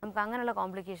നമുക്ക് അങ്ങനെയുള്ള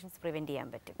കോംപ്ലിക്കേഷൻസ് പ്രിവെൻറ്റ് ചെയ്യാൻ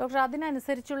പറ്റും. ഡോക്ടർ,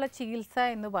 അതിനനുസരിച്ചുള്ള ചികിത്സ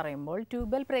എന്ന് പറയുമ്പോൾ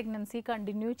ട്യൂബൽ പ്രഗ്നൻസി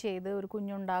കണ്ടിന്യൂ ചെയ്ത് ഒരു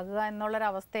കുഞ്ഞുണ്ടാകുക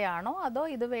എന്നുള്ളൊരവസ്ഥയാണോ അതോ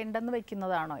ഇത് വേണ്ടെന്ന്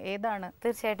വെക്കുന്നതാണോ? ഏതാണ്?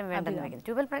 തീർച്ചയായിട്ടും വേണ്ടെന്ന് വെക്കുന്നത്.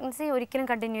 ട്യൂബൽ പ്രഗ്നൻസി ഒരിക്കലും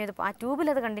കണ്ടിന്യൂ ചെയ്ത് ആ ട്യൂബിൽ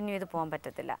അത് കണ്ടിന്യൂ ചെയ്ത് പോകാൻ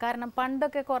പറ്റത്തില്ല. കാരണം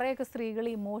പണ്ടൊക്കെ കുറേയൊക്കെ സ്ത്രീകൾ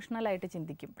ഇമോഷണലായിട്ട്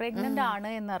ചിന്തിക്കും. പ്രഗ്നൻ്റ്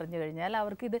ആണ് എന്ന് അറിഞ്ഞു കഴിഞ്ഞാൽ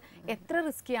അവർക്ക് ഇത് എത്ര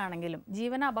റിസ്കി ആണെങ്കിലും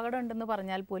ജീവന അപകടം ഉണ്ടെന്ന്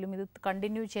പറഞ്ഞാൽ പോലും ഇത്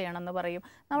കണ്ടിന്യൂ ചെയ്യണമെന്ന് പറയും.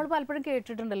 നമ്മൾ പലപ്പോഴും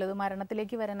കേട്ടിട്ടുണ്ടല്ലോ ഇത്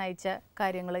മരണത്തിലേക്ക് വരാൻ അയച്ച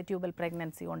കാര്യങ്ങൾ ട്യൂബൽ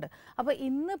പ്രഗ്നൻസി കൊണ്ട്. അപ്പോൾ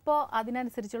ഇന്നിപ്പോൾ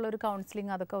അതിനനുസരിച്ചുള്ള ഒരു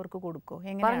കൗൺസിലിംഗ് അതൊക്കെ അവർക്ക് കൊടുക്കുമോ?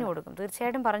 എങ്ങനെ പറഞ്ഞു കൊടുക്കും?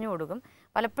 തീർച്ചയായിട്ടും പറഞ്ഞു കൊടുക്കും.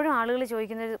 പലപ്പോഴും ആളുകൾ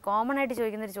ചോദിക്കുന്നത്, കോമൺ ആയിട്ട്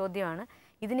ചോദിക്കുന്നൊരു ചോദ്യമാണ്,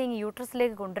 ഇതിനെ ഇനി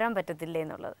യൂട്രസിലേക്ക് കൊണ്ടുവരാൻ പറ്റത്തില്ലേ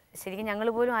എന്നുള്ളത്. ശരിക്കും ഞങ്ങൾ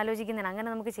പോലും ആലോചിക്കുന്നതാണ്, അങ്ങനെ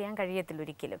നമുക്ക് ചെയ്യാൻ കഴിയത്തില്ല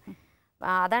ഒരിക്കലും.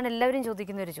 അതാണ് എല്ലാവരും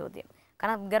ചോദിക്കുന്ന ഒരു ചോദ്യം.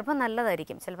 കാരണം ഗർഭം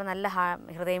നല്ലതായിരിക്കും, ചിലപ്പോൾ നല്ല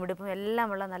ഹൃദയമിടിപ്പും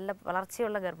എല്ലാമുള്ള നല്ല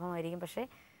വളർച്ചയുള്ള ഗർഭമായിരിക്കും. പക്ഷേ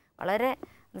വളരെ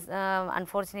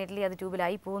അൺഫോർച്ചുനേറ്റ്ലി അത്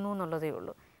ട്യൂബിലായി പോകുന്നു എന്നുള്ളതേ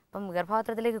ഉള്ളൂ. അപ്പം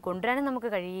ഗർഭപാത്രത്തിലേക്ക് കൊണ്ടുവരാനും നമുക്ക്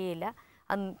കഴിയുകയില്ല.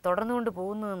 അത് തുടർന്നുകൊണ്ട്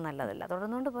പോകുന്നത് നല്ലതല്ല.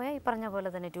 തുടർന്നുകൊണ്ട് പോയാൽ ഈ പറഞ്ഞ പോലെ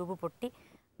തന്നെ ട്യൂബ് പൊട്ടി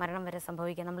മരണം വരെ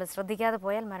സംഭവിക്കാം. നമ്മൾ ശ്രദ്ധിക്കാതെ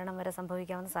പോയാൽ മരണം വരെ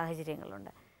സംഭവിക്കാവുന്ന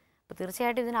സാഹചര്യങ്ങളുണ്ട്. അപ്പോൾ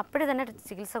തീർച്ചയായിട്ടും ഇതിന് അപ്പോഴേ തന്നെ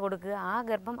ചികിത്സ കൊടുക്കുക. ആ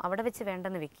ഗർഭം അവിടെ വെച്ച്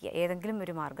വേണ്ടെന്ന് വെക്കുക ഏതെങ്കിലും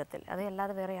ഒരു മാർഗ്ഗത്തിൽ. അത്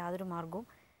അല്ലാതെ വേറെ യാതൊരു മാർഗ്ഗവും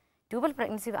ട്യൂബൽ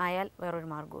പ്രഗ്നൻസി ആയാൽ വേറൊരു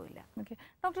മാർഗ്ഗവും ഇല്ല. ഓക്കെ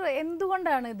ഡോക്ടർ,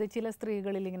 എന്തുകൊണ്ടാണ് ഇത് ചില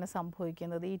സ്ത്രീകളിൽ ഇങ്ങനെ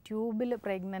സംഭവിക്കുന്നത്, ഈ ട്യൂബിൽ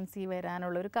പ്രഗ്നൻസി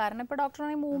വരാനുള്ള ഒരു കാരണം? ഇപ്പോൾ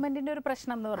ഡോക്ടറാണ് ഈ മൂവ്മെന്റിന്റെ ഒരു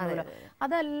പ്രശ്നം എന്ന് പറഞ്ഞല്ലോ,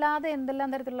 അതല്ലാതെ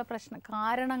എന്തെല്ലാം തരത്തിലുള്ള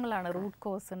കാരണങ്ങളാണ് റൂട്ട്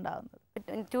കോസ് ഉണ്ടാകുന്നത്?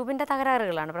 ട്യൂബിൻ്റെ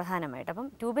തകരാറുകളാണ് പ്രധാനമായിട്ട്. അപ്പം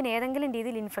ട്യൂബിന് ഏതെങ്കിലും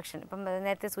രീതിയിൽ ഇൻഫെക്ഷൻ, ഇപ്പം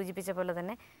നേരത്തെ സൂചിപ്പിച്ച പോലെ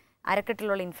തന്നെ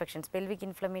അരക്കെട്ടിലുള്ള ഇൻഫെക്ഷൻസ്, പെൽവിക്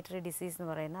ഇൻഫ്ലമേറ്ററി ഡിസീസ് എന്ന്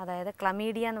പറയുന്ന, അതായത്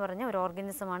ക്ലമീഡിയ എന്ന് പറഞ്ഞ ഒരു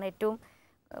ഓർഗാനിസമാണ് ഏറ്റവും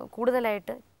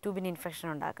കൂടുതലായിട്ട് ട്യൂബിന് ഇൻഫെക്ഷൻ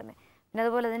ഉണ്ടാക്കുന്നത്. പിന്നെ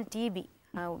അതുപോലെ തന്നെ TB,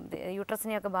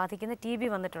 യൂട്രസിനെയൊക്കെ ബാധിക്കുന്ന TB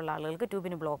വന്നിട്ടുള്ള ആളുകൾക്ക്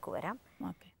ട്യൂബിന് ബ്ലോക്ക് വരാം.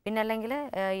 പിന്നെ അല്ലെങ്കിൽ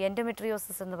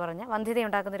എൻഡോമെട്രിയോസിസ് എന്ന് പറഞ്ഞ വന്ധ്യത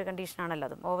ഉണ്ടാക്കുന്ന ഒരു കണ്ടീഷനാണല്ലോ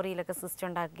അതും, ഓവറിയിലൊക്കെ സിസ്റ്റ്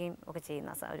ഉണ്ടാക്കുകയും ഒക്കെ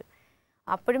ചെയ്യുന്ന ഒരു,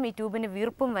 അപ്പോഴും ഈ ട്യൂബിന്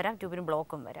വീർപ്പും വരാം, ട്യൂബിന്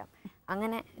ബ്ലോക്കും വരാം.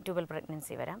 അങ്ങനെ ട്യൂബൽ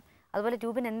പ്രഗ്നൻസി വരാം. അതുപോലെ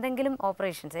ട്യൂബിന് എന്തെങ്കിലും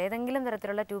ഓപ്പറേഷൻസ്, ഏതെങ്കിലും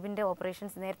തരത്തിലുള്ള ട്യൂബിൻ്റെ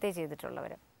ഓപ്പറേഷൻസ് നേരത്തെ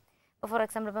ചെയ്തിട്ടുള്ളവർ, ഇപ്പോൾ ഫോർ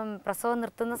എക്സാമ്പിൾ ഇപ്പം പ്രസവം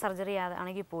നിർത്തുന്ന സർജറി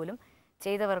ആണെങ്കിൽ പോലും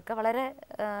ചെയ്തവർക്ക് വളരെ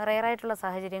റെയറായിട്ടുള്ള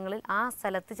സാഹചര്യങ്ങളിൽ ആ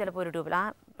സ്ഥലത്ത് ചിലപ്പോൾ ഒരു ട്യൂബൽ, ആ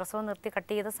പ്രസവം നിർത്തി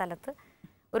കട്ട് ചെയ്ത സ്ഥലത്ത്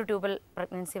ഒരു ട്യൂബൽ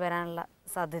പ്രഗ്നൻസി വരാനുള്ള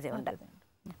സാധ്യതയുണ്ട്.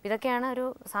 ഇതൊക്കെയാണ് ഒരു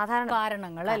സാധാരണ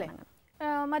കാരണങ്ങൾ അല്ലേ?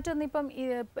 മറ്റൊന്ന്, ഇപ്പം ഈ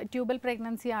ട്യൂബൽ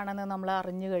പ്രഗ്നൻസി ആണെന്ന് നമ്മൾ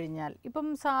അറിഞ്ഞു കഴിഞ്ഞാൽ, ഇപ്പം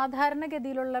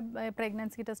സാധാരണഗതിയിലുള്ള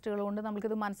പ്രഗ്നൻസി ടെസ്റ്റുകൾ കൊണ്ട്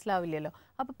നമുക്കിത് മനസ്സിലാവില്ലല്ലോ.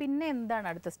 അപ്പോൾ പിന്നെ എന്താണ്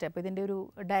അടുത്ത സ്റ്റെപ്പ് ഇതിൻ്റെ ഒരു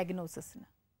ഡയഗ്നോസിസിന്?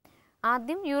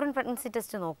 ആദ്യം യൂറിൻ പ്രഗ്നൻസി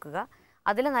ടെസ്റ്റ് നോക്കുക.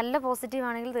 അതിൽ നല്ല പോസിറ്റീവ്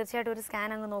ആണെങ്കിൽ തീർച്ചയായിട്ടും ഒരു സ്കാൻ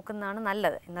അങ്ങ് നോക്കുന്നതാണ്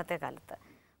നല്ലത് ഇന്നത്തെ കാലത്ത്.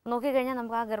 നോക്കിക്കഴിഞ്ഞാൽ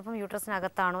നമുക്ക് ആ ഗർഭം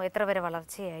യൂട്രസിനകത്താണോ, എത്ര വരെ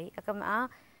വളർച്ചയായി ഒക്കെ, ആ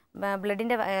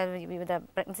ബ്ലഡിൻ്റെ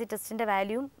പ്രഗ്നൻസി ടെസ്റ്റിൻ്റെ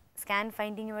വാല്യൂവും സ്കാൻ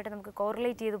ഫൈൻഡിങ്ങുമായിട്ട് നമുക്ക്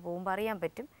കോറിലേറ്റ് ചെയ്ത് പോകുമ്പോൾ അറിയാൻ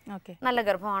പറ്റും നല്ല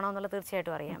ഗർഭമാണോ എന്നുള്ളത്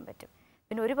തീർച്ചയായിട്ടും അറിയാൻ പറ്റും.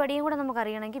 പിന്നെ ഒരു പടിയും കൂടെ നമുക്ക്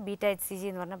അറിയണമെങ്കിൽ β-HCG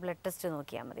എന്ന് പറഞ്ഞ ബ്ലഡ് ടെസ്റ്റ്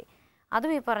നോക്കിയാൽ മതി.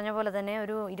 അതും ഈ പറഞ്ഞ പോലെ തന്നെ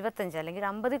ഒരു 25 അല്ലെങ്കിൽ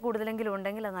 50 കൂടുതലെങ്കിലും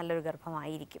ഉണ്ടെങ്കിൽ അത് നല്ലൊരു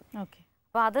ഗർഭമായിരിക്കും.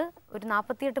 അപ്പോൾ അത് ഒരു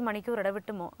 48 മണിക്കൂർ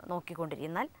ഇടവിട്ട്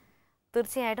നോക്കിക്കൊണ്ടിരുന്നാൽ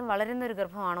തീർച്ചയായിട്ടും വളരുന്നൊരു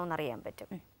ഗർഭമാണോ എന്നറിയാൻ പറ്റും.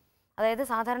 അതായത്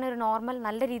സാധാരണ ഒരു നോർമൽ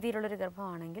നല്ല രീതിയിലുള്ളൊരു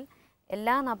ഗർഭമാണെങ്കിൽ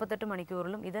എല്ലാ 48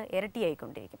 മണിക്കൂറിലും ഇത്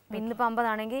ഇരട്ടിയായിക്കൊണ്ടിരിക്കും. ഇന്നിപ്പോൾ 50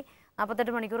 ആണെങ്കിൽ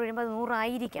 48 മണിക്കൂർ കഴിയുമ്പോൾ അത് 100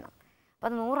 ആയിരിക്കണം. അപ്പോൾ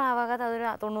അത് 100 ആവാതെ അതൊരു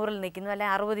 90-ൽ നിൽക്കുന്നു,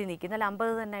 അല്ലെങ്കിൽ 60 നിൽക്കുന്നു, അല്ലെങ്കിൽ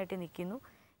 50 തന്നെ ആയിട്ട് നിൽക്കുന്നു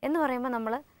എന്ന് പറയുമ്പോൾ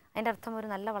നമ്മൾ അതിൻ്റെ അർത്ഥം ഒരു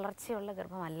നല്ല വളർച്ചയുള്ള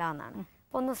ഗർഭമല്ല എന്നാണ്.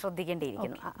 അപ്പോൾ ഒന്ന്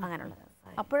ശ്രദ്ധിക്കേണ്ടിയിരിക്കുന്നു അങ്ങനെയുള്ള.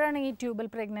 അപ്പോഴാണ് ഈ ട്യൂബൽ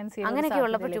പ്രഗ്നൻസി,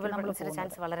 അങ്ങനെയൊക്കെയുള്ളപ്പോൾ ട്യൂബൽ പ്രഗ്നൻസിയുടെ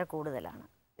ചാൻസ് വളരെ കൂടുതലാണ്.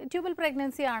 ട്യൂബൽ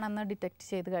പ്രഗ്നൻസി ആണെന്ന് ഡിറ്റക്ട്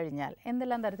ചെയ്ത് കഴിഞ്ഞാൽ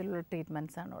എന്തെല്ലാം തരത്തിലുള്ള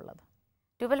ട്രീറ്റ്മെൻറ്റ്സ് ആണ് ഉള്ളത്?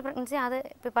 ട്യൂബൽ പ്രഗ്നൻസി അത്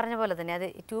ഇപ്പോൾ പറഞ്ഞ പോലെ തന്നെ, അത്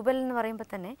ട്യൂബൽ എന്ന് പറയുമ്പോൾ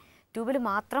തന്നെ ട്യൂബിൽ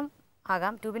മാത്രം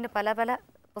ആകാം. ട്യൂബിൻ്റെ പല പല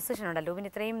പൊസിഷൻ ഉണ്ടല്ലോ, ട്യൂബിന്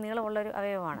ഇത്രയും നീളമുള്ളൊരു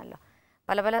അവയവമാണല്ലോ,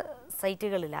 പല പല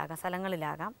സൈറ്റുകളിലാകാം,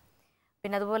 സ്ഥലങ്ങളിലാകാം.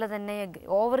 പിന്നെ അതുപോലെ തന്നെ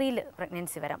ഓവറിയിൽ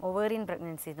പ്രഗ്നൻസി വരാം, ഓവേറിയൻ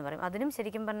പ്രഗ്നൻസി എന്ന് പറയും. അതിനും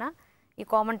ശരിക്കും പറഞ്ഞാൽ ഈ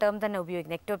കോമൺ ടേം തന്നെ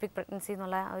ഉപയോഗിക്കുന്നത്, എക്ടോപിക് പ്രഗ്നൻസി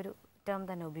എന്നുള്ള ആ ഒരു ടേം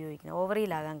തന്നെ ഉപയോഗിക്കുന്നത്.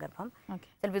 ഓവറിയിലാകാം ഗർഭം.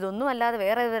 ചിലപ്പോൾ ഇതൊന്നും അല്ലാതെ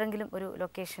വേറെ ഏതെങ്കിലും ഒരു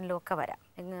ലൊക്കേഷനിലും ഒക്കെ വരാം.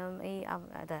 ഈ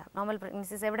നോർമൽ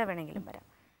പ്രഗ്നൻസീസ് എവിടെ വേണമെങ്കിലും വരാം.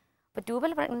 അപ്പോൾ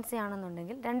ട്യൂബൽ പ്രഗ്നൻസി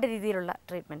ആണെന്നുണ്ടെങ്കിൽ 2 രീതിയിലുള്ള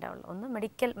ട്രീറ്റ്മെൻറ്റാണ് ഉള്ളത്. ഒന്ന്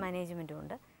മെഡിക്കൽ മാനേജ്മെൻറ്റും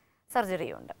ഉണ്ട്,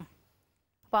 സർജറിയും ഉണ്ട്.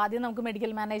 അപ്പോൾ ആദ്യം നമുക്ക്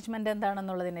മെഡിക്കൽ മാനേജ്മെന്റ്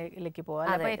എന്താണെന്നുള്ളതിലേക്ക് പോകാം.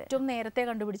 അപ്പോൾ ഏറ്റവും നേരത്തെ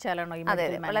കണ്ടുപിടിച്ചാലാണോ? അതെ,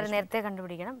 വളരെ നേരത്തെ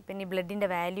കണ്ടുപിടിക്കണം. പിന്നെ ഈ ബ്ലഡിൻ്റെ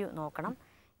വാല്യൂ നോക്കണം.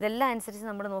 ഇതെല്ലാം അനുസരിച്ച്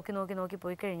നമ്മൾ നോക്കി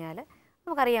പോയി കഴിഞ്ഞാൽ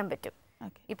നമുക്കറിയാൻ പറ്റും.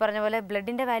 ഈ പറഞ്ഞ പോലെ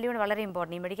ബ്ലഡിൻ്റെ വാല്യൂ ആണ് വളരെ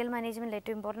ഇമ്പോർട്ടൻറ്റ്. ഈ മെഡിക്കൽ മാനേജ്മെൻറ്റിൽ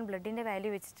ഏറ്റവും ഇമ്പോർട്ടൻറ്റ് ബ്ലഡിൻ്റെ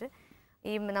വാല്യൂ വെച്ചിട്ട്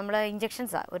ഈ നമ്മൾ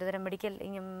ഇഞ്ചക്ഷൻസാണ്, ഒരുതരം മെഡിക്കൽ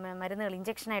മരുന്നുകൾ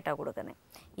ഇഞ്ചക്ഷനായിട്ടാണ് കൊടുക്കുന്നത്.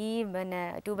 ഈ പിന്നെ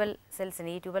ട്യൂബൽ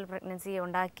സെൽസിന്, ഈ ട്യൂബൽ പ്രഗ്നൻസി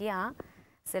ഉണ്ടാക്കിയ ആ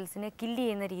സെൽസിനെ കില്ല്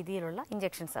ചെയ്യുന്ന രീതിയിലുള്ള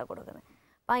ഇഞ്ചക്ഷൻസാണ് കൊടുക്കുന്നത്.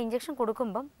 അപ്പോൾ ആ ഇഞ്ചക്ഷൻ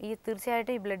കൊടുക്കുമ്പം ഈ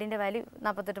തീർച്ചയായിട്ടും ഈ ബ്ലഡിൻ്റെ വാല്യൂ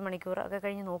 48 മണിക്കൂർ ഒക്കെ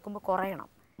കഴിഞ്ഞ് നോക്കുമ്പോൾ കുറയണം.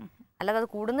 അല്ലാതെ അത്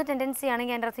കൂടുന്ന ടെൻഡൻസി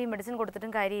ആണെങ്കിൽ അതിൻ്റെ അർത്ഥം ഈ മെഡിസിൻ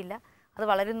കൊടുത്തിട്ടും കാര്യമില്ല, അത്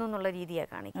വളരുന്നു എന്നുള്ള രീതിയാണ്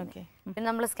കാണിക്കുന്നത്. പിന്നെ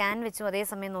നമ്മൾ സ്കാൻ വെച്ചും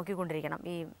അതേസമയം നോക്കിക്കൊണ്ടിരിക്കണം,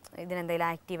 ഈ ഇതിനെന്തെങ്കിലും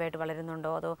ആക്റ്റീവായിട്ട്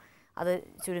വളരുന്നുണ്ടോ, അതോ അത്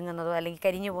ചുരുങ്ങുന്നതോ അല്ലെങ്കിൽ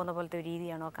കരിഞ്ഞു പോകുന്ന പോലത്തെ ഒരു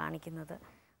രീതിയാണോ കാണിക്കുന്നത്,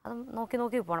 അതും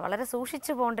നോക്കി പോകണം. വളരെ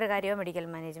സൂക്ഷിച്ച് പോകേണ്ട ഒരു കാര്യമാണ് മെഡിക്കൽ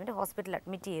മാനേജ്മെൻറ്റ്. ഹോസ്പിറ്റലിൽ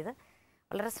അഡ്മിറ്റ് ചെയ്ത്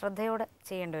വളരെ ശ്രദ്ധയോടെ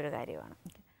ചെയ്യേണ്ട ഒരു കാര്യമാണ്.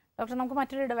 ഡോക്ടർ, നമുക്ക്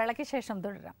മറ്റൊരു ഇടവേളയ്ക്ക് ശേഷം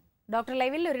തുടരാം. ഡോക്ടർ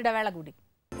ലൈവിൽ ഒരു ഇടവേള കൂടി.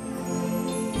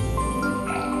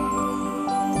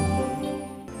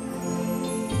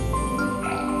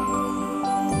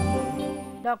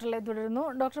 ഡോക്ടറിലെ തുടരുന്നു.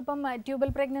 ഡോക്ടർ, ഇപ്പം ട്യൂബൽ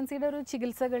പ്രഗ്നൻസിയുടെ ഒരു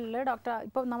ചികിത്സകളിൽ ഡോക്ടർ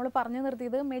ഇപ്പം നമ്മൾ പറഞ്ഞു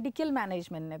നിർത്തിയത് മെഡിക്കൽ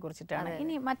മാനേജ്മെന്റിനെ കുറിച്ചിട്ടാണ്.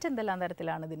 ഇനി മറ്റെന്തെല്ലാം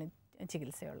തരത്തിലാണ് ഇതിന്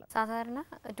ചികിത്സയുള്ളത്? സാധാരണ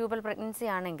ട്യൂബൽ പ്രഗ്നൻസി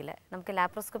ആണെങ്കിൽ നമുക്ക്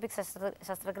ലാപ്രോസ്കോപ്പിക്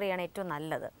ശസ്ത്രക്രിയയാണ് ഏറ്റവും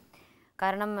നല്ലത്.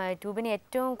 കാരണം ട്യൂബിനെ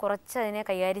ഏറ്റവും കുറച്ച് അതിനെ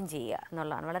കൈകാര്യം ചെയ്യുക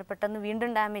എന്നുള്ളതാണ്. വളരെ പെട്ടെന്ന്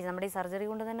വീണ്ടും ഡാമേജ്, നമ്മുടെ ഈ സർജറി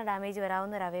കൊണ്ട് തന്നെ ഡാമേജ്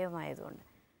വരാവുന്ന ഒരു അവയവമായതുകൊണ്ട്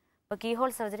അപ്പോൾ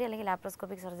കീഹോൾ സർജറി അല്ലെങ്കിൽ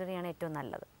ലാപ്രോസ്കോപ്പിക് സർജറിയാണ് ഏറ്റവും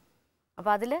നല്ലത്.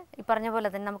 അപ്പോൾ അതിൽ ഈ പറഞ്ഞ പോലെ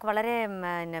തന്നെ നമുക്ക് വളരെ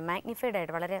മാഗ്നിഫൈഡ്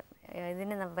ആയിട്ട് വളരെ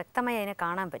ഇതിനെ വ്യക്തമായി അതിനെ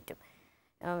കാണാൻ പറ്റും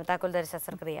താക്കോൽദാര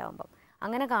ശസ്ത്രക്രിയ ആകുമ്പം.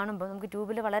 അങ്ങനെ കാണുമ്പോൾ നമുക്ക്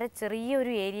ട്യൂബിൽ വളരെ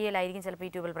ചെറിയൊരു ഏരിയയിലായിരിക്കും ചിലപ്പോൾ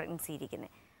ഈ ട്യൂബൽ പ്രഗ്നൻസി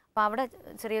ഇരിക്കുന്നത്. അപ്പോൾ അവിടെ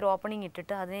ചെറിയൊരു ഓപ്പണിംഗ്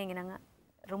ഇട്ടിട്ട് അതിനെ ഇങ്ങനെ അങ്ങ്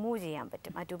റിമൂവ് ചെയ്യാൻ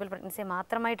പറ്റും. ആ ട്യൂബൽ പ്രഗ്നൻസിയെ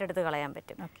മാത്രമായിട്ട് എടുത്ത് കളയാൻ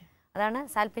പറ്റും. അതാണ്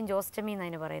സാൽപിൻജോസ്റ്റമി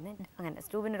എന്നതിന് പറയുന്നത്. അങ്ങനെ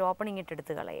ട്യൂബിനൊരു ഓപ്പണിംഗ് ഇട്ട്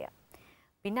എടുത്ത് കളയുക.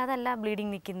 പിന്നെ അതല്ല,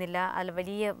 ബ്ലീഡിങ് നിൽക്കുന്നില്ല, അല്ല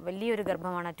വലിയൊരു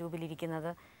ഗർഭമാണ് ആ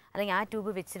ട്യൂബിലിരിക്കുന്നത്, അല്ലെങ്കിൽ ആ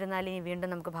ട്യൂബ് വെച്ചിരുന്നാൽ ഇനി വീണ്ടും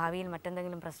നമുക്ക് ഭാവിയിൽ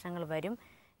മറ്റെന്തെങ്കിലും പ്രശ്നങ്ങൾ വരും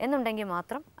എന്നുണ്ടെങ്കിൽ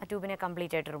മാത്രം ആ ട്യൂബിനെ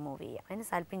കംപ്ലീറ്റ് ആയിട്ട് റിമൂവ് ചെയ്യാം. അതിന്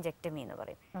സാൽപിഞ്ചെക്ടമി എന്ന്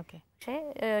പറയും. പക്ഷേ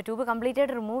ട്യൂബ് കംപ്ലീറ്റ്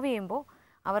ആയിട്ട് റിമൂവ് ചെയ്യുമ്പോൾ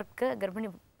അവർക്ക്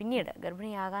പിന്നീട്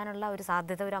ഗർഭിണിയാകാനുള്ള ഒരു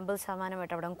സാധ്യത ഒരു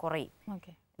 50% അവിടെ കുറയും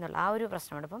എന്നുള്ള ആ ഒരു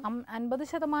പ്രശ്നമുണ്ട്. അപ്പം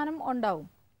 50% ഉണ്ടാവും.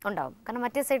 കാരണം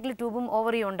മറ്റേ സൈഡിൽ ട്യൂബും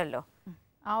ഓവറിയും ഉണ്ടല്ലോ,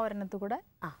 ആ ഒരെണ്ണത്തു കൂടെ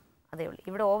അതേ ഉള്ളൂ.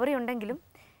 ഇവിടെ ഓവറി ഉണ്ടെങ്കിലും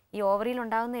ഈ ഓവറിയിൽ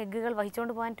ഉണ്ടാകുന്ന എഗ്ഗുകൾ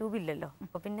വഹിച്ചുകൊണ്ട് പോകാൻ ട്യൂബില്ലല്ലോ.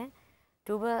 അപ്പോൾ പിന്നെ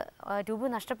ട്യൂബ്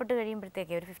നഷ്ടപ്പെട്ട്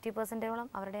കഴിയുമ്പോഴത്തേക്ക് ഒരു 50%ഓളം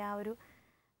അവരുടെ ആ ഒരു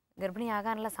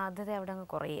ഗർഭിണിയാകാനുള്ള സാധ്യത അവിടെ അങ്ങ്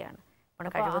കുറയുകയാണ്.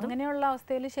 അങ്ങനെയുള്ള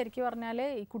അവസ്ഥയിൽ ശരിക്കും പറഞ്ഞാൽ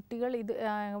ഈ കുട്ടികൾ ഇത്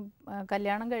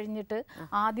കല്യാണം കഴിഞ്ഞിട്ട്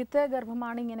ആദ്യത്തെ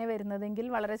ഗർഭമാണ് ഇങ്ങനെ വരുന്നതെങ്കിൽ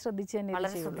വളരെ ശ്രദ്ധിച്ച് തന്നെ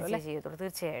ചെയ്യത്തുള്ളൂ.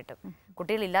 തീർച്ചയായിട്ടും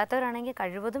കുട്ടികളില്ലാത്തവരാണെങ്കിൽ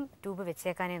കഴിവതും ട്യൂബ്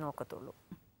വെച്ചേക്കാനേ നോക്കത്തുള്ളൂ.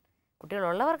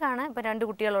 കുട്ടികളുള്ളവർക്കാണ് ഇപ്പോൾ 2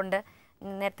 കുട്ടികളുണ്ട്,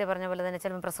 നേരത്തെ പറഞ്ഞ പോലെ തന്നെ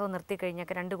ചിലപ്പോൾ പ്രസവം നിർത്തി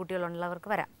കഴിഞ്ഞൊക്കെ 2 കുട്ടികളുള്ളവർക്ക്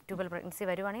വരാം. ട്യൂബൽ പ്രഗ്നൻസി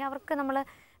വരുവാണെങ്കിൽ അവർക്ക് നമ്മൾ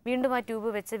വീണ്ടും ആ ട്യൂബ്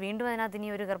വെച്ച് വീണ്ടും അതിനകത്ത് ഇനി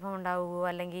ഒരു ഗർഭം ഉണ്ടാവുകയോ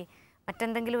അല്ലെങ്കിൽ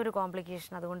മറ്റെന്തെങ്കിലും ഒരു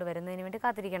കോംപ്ലിക്കേഷൻ അതുകൊണ്ട് വരുന്നതിന് വേണ്ടി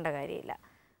കാത്തിരിക്കേണ്ട കാര്യമില്ല.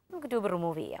 നമുക്ക് ട്യൂബ്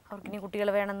റിമൂവ് ചെയ്യാം. അവർക്ക് ഇനി കുട്ടികൾ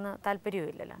വേണമെന്ന്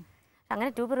താല്പര്യമില്ലല്ലോ. അങ്ങനെ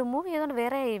ട്യൂബ് റിമൂവ് ചെയ്തുകൊണ്ട്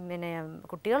വേറെ പിന്നെ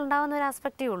കുട്ടികളുണ്ടാകുന്ന ഒരു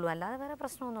ആസ്പെക്റ്റേ ഉള്ളൂ, അല്ലാതെ വേറെ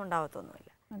പ്രശ്നമൊന്നും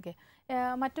ഉണ്ടാകത്തൊന്നുമില്ല. ഓക്കെ.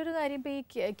 മറ്റൊരു കാര്യം, ഇപ്പോൾ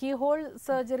ഈ കീഹോൾ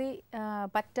സർജറി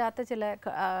പറ്റാത്ത ചില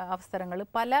അവസരങ്ങൾ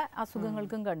പല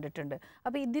അസുഖങ്ങൾക്കും കണ്ടിട്ടുണ്ട്.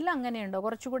 അപ്പോൾ ഇതിൽ അങ്ങനെയുണ്ടോ?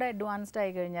 കുറച്ചുകൂടെ അഡ്വാൻസ്ഡ്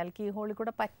ആയി കഴിഞ്ഞാൽ കീഹോളിൽ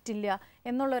കൂടെ പറ്റില്ല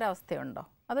എന്നുള്ളൊരവസ്ഥയുണ്ടോ?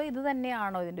 അതോ ഇത്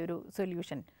തന്നെയാണോ ഇതിൻ്റെ ഒരു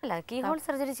സൊല്യൂഷൻ? അല്ല, കീഹോൾ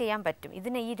സർജറി ചെയ്യാൻ പറ്റും.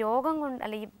 ഇതിന് ഈ രോഗം കൊണ്ട്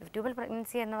അല്ല, ഈ ട്യൂബൽ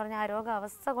പ്രഗ്നൻസി എന്ന് പറഞ്ഞ ആ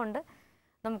രോഗാവസ്ഥ കൊണ്ട്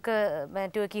നമുക്ക്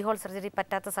കീഹോൾ സർജറി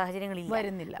പറ്റാത്ത സാഹചര്യങ്ങളില്ല,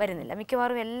 വരുന്നില്ല.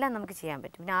 മിക്കവാറും എല്ലാം നമുക്ക് ചെയ്യാൻ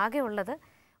പറ്റും. പിന്നെ ആകെ ഉള്ളത്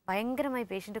ഭയങ്കരമായി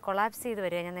പേഷ്യൻ്റ് കൊളാപ്സ് ചെയ്ത്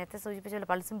വരിക. ഞാൻ നേരത്തെ സൂചിപ്പിച്ച പോലെ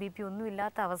പൾസും BP ഒന്നും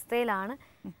ഇല്ലാത്ത അവസ്ഥയിലാണ്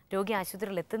രോഗി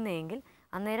ആശുപത്രിയിൽ എത്തുന്നതെങ്കിൽ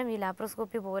അന്നേരം ഈ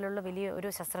ലാപ്രോസ്കോപ്പി പോലുള്ള വലിയ ഒരു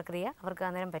ശസ്ത്രക്രിയ അവർക്ക്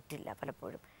അന്നേരം പറ്റില്ല.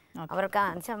 പലപ്പോഴും അവർക്ക്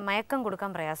മയക്കം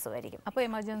കൊടുക്കാൻ പ്രയാസമായിരിക്കും. അപ്പോൾ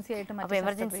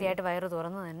എമർജൻസി ആയിട്ട് വയറ്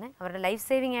തുറന്ന് തന്നെ അവരുടെ ലൈഫ്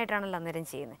സേവിങ് ആയിട്ടാണല്ലോ അന്നേരം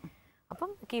ചെയ്യുന്നത്. അപ്പം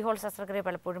കീഹോൾ ശസ്ത്രക്രിയ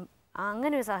പലപ്പോഴും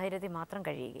അങ്ങനെ ഒരു സാഹചര്യത്തിൽ മാത്രം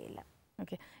കഴിയുകയില്ല.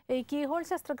 ഓക്കെ. ഈ കീഹോൾ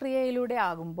ശസ്ത്രക്രിയയിലൂടെ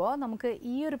ആകുമ്പോൾ നമുക്ക്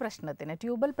ഈ ഒരു പ്രശ്നത്തിന്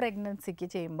ട്യൂബൽ പ്രഗ്നൻസിക്ക്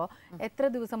ചെയ്യുമ്പോൾ എത്ര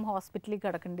ദിവസം ഹോസ്പിറ്റലിൽ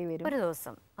കിടക്കേണ്ടി വരും? 1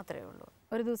 ദിവസം, അത്രയേ ഉള്ളൂ.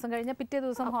 1 ദിവസം കഴിഞ്ഞാൽ പിറ്റേ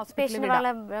ദിവസം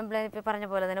ഹോസ്പിറ്റലിൽ പറഞ്ഞ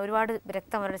പോലെ തന്നെ ഒരുപാട്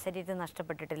രക്തം അവരുടെ ശരീരത്തിൽ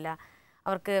നഷ്ടപ്പെട്ടിട്ടില്ല,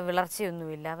 അവർക്ക്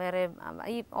വിളർച്ചയൊന്നുമില്ല, വേറെ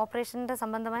ഈ ഓപ്പറേഷൻ്റെ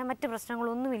സംബന്ധമായ മറ്റ്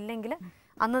പ്രശ്നങ്ങളൊന്നുമില്ലെങ്കിൽ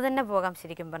അന്ന് തന്നെ പോകാം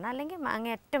ശരിക്കും പറഞ്ഞാൽ. അല്ലെങ്കിൽ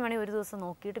അങ്ങേയറ്റം മണി 1 ദിവസം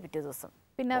നോക്കിയിട്ട് പിറ്റേ ദിവസം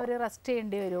പിന്നെ അവർ റെസ്റ്റ്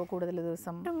ചെയ്യേണ്ടി വരുമോ? കൂടുതൽ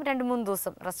ദിവസം 2-3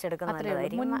 ദിവസം റെസ്റ്റ്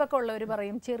എടുക്കുന്നത്. മുൻപൊക്കെ ഉള്ളവർ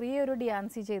പറയും ചെറിയൊരു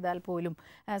ഡിയാൻസി ചെയ്താൽ പോലും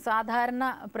സാധാരണ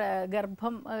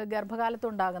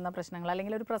ഗർഭകാലത്തുണ്ടാകുന്ന പ്രശ്നങ്ങൾ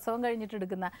അല്ലെങ്കിൽ ഒരു പ്രസവം കഴിഞ്ഞിട്ട്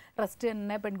എടുക്കുന്ന റെസ്റ്റ്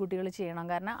തന്നെ പെൺകുട്ടികൾ ചെയ്യണം,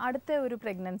 കാരണം അടുത്ത ഒരു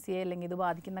പ്രഗ്നൻസിയെ അല്ലെങ്കിൽ ഇത്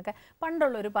ബാധിക്കുന്നൊക്കെ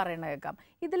പണ്ടുള്ളവർ പറയണ കേൾക്കാം.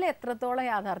 ഇതിൽ എത്രത്തോളം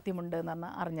യാഥാർത്ഥ്യമുണ്ട് എന്ന്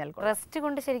അറിഞ്ഞാൽ. റെസ്റ്റ്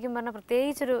കൊണ്ട് ശരിക്കും പറഞ്ഞാൽ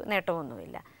പ്രത്യേകിച്ചൊരു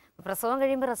നേട്ടമൊന്നുമില്ല. പ്രസവം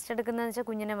കഴിയുമ്പോൾ റെസ്റ്റ് എടുക്കുന്നതെന്ന് വെച്ചാൽ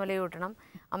കുഞ്ഞിനെ മുലയൂട്ടണം,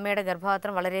 അമ്മയുടെ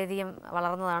ഗർഭപാത്രം വളരെയധികം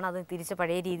വളർന്നതാണ്, അത് തിരിച്ച്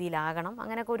പഴയ രീതിയിലാകണം,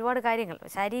 അങ്ങനെയൊക്കെ ഒരുപാട് കാര്യങ്ങൾ,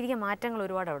 ശാരീരിക മാറ്റങ്ങൾ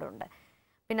ഒരുപാട് അവിടെ ഉണ്ട്.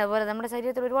 പിന്നെ അതുപോലെ നമ്മുടെ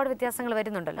ശരീരത്തിൽ ഒരുപാട് വ്യത്യാസങ്ങൾ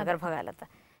വരുന്നുണ്ടല്ലോ ഗർഭകാലത്ത്.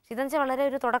 ഇതെന്ന് വെച്ചാൽ വളരെ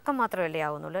ഒരു തുടക്കം മാത്രമല്ലേ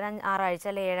ആവുന്നുള്ളൂ. ഒരു 6 ആഴ്ച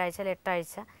അല്ലെ 7 ആഴ്ച അല്ലെ 8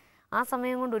 ആഴ്ച ആ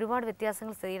സമയം കൊണ്ട് ഒരുപാട്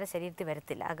വ്യത്യാസങ്ങൾ സ്ത്രീയുടെ ശരീരത്തിൽ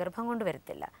വരത്തില്ല, ആ ഗർഭം കൊണ്ട്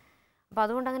വരത്തില്ല. അപ്പോൾ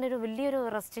അതുകൊണ്ട് അങ്ങനെ ഒരു വലിയൊരു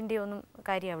റെസ്റ്റിൻ്റെ ഒന്നും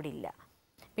കാര്യം അവിടെ ഇല്ല.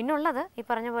 പിന്നെ ഉള്ളത് ഈ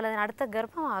പറഞ്ഞ പോലെ തന്നെ അടുത്ത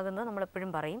ഗർഭമാകുന്നത്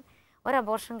നമ്മളെപ്പോഴും പറയും ഒരു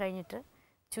അബോർഷൻ കഴിഞ്ഞിട്ട്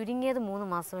ചുരുങ്ങിയത് 3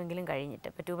 മാസമെങ്കിലും കഴിഞ്ഞിട്ട്.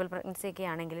 ഇപ്പോൾ ട്യൂബൽ പ്രഗ്നൻസി ഒക്കെ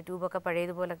ആണെങ്കിൽ ട്യൂബൊക്കെ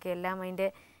പഴയതുപോലൊക്കെ എല്ലാം അതിൻ്റെ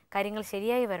കാര്യങ്ങൾ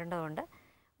ശരിയായി വരേണ്ടതുകൊണ്ട്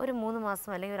ഒരു 3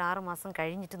 മാസം അല്ലെങ്കിൽ ഒരു 6 മാസം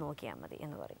കഴിഞ്ഞിട്ട് നോക്കിയാൽ മതി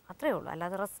എന്ന് പറയും. അത്രയേ ഉള്ളൂ.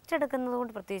 അല്ലാതെ റെസ്റ്റ് എടുക്കുന്നത്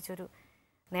കൊണ്ട് പ്രത്യേകിച്ചൊരു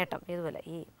നേട്ടം ഇതുപോലെ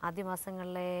ഈ ആദ്യ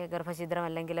മാസങ്ങളിലെ ഗർഭഛിദ്രം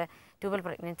അല്ലെങ്കിൽ ട്യൂബൽ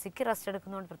പ്രഗ്നൻസിക്ക് റെസ്റ്റ്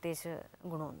എടുക്കുന്നതുകൊണ്ട് പ്രത്യേകിച്ച്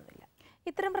ഗുണമൊന്നുമില്ല.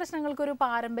 ഇത്തരം പ്രശ്നങ്ങൾക്കൊരു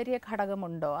പാരമ്പര്യ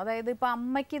ഘടകമുണ്ടോ? അതായത് ഇപ്പോൾ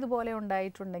അമ്മയ്ക്ക് ഇതുപോലെ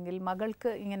ഉണ്ടായിട്ടുണ്ടെങ്കിൽ മകൾക്ക്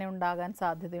ഇങ്ങനെ ഉണ്ടാകാൻ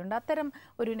സാധ്യതയുണ്ട്, അത്തരം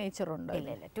ഒരു നേച്ചറുണ്ടോ?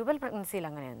 ഇല്ല, ട്യൂബൽ പ്രഗ്നൻസിയിൽ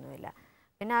അങ്ങനെയൊന്നുമില്ല.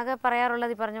 പിന്നെ ആകെ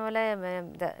പറയാറുള്ളത് ഈ പറഞ്ഞ പോലെ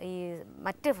ഈ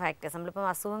മറ്റ് ഫാക്ടേഴ്സ് നമ്മളിപ്പോൾ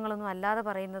അസുഖങ്ങളൊന്നും അല്ലാതെ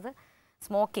പറയുന്നത്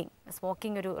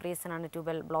സ്മോക്കിംഗ് ഒരു റീസണാണ്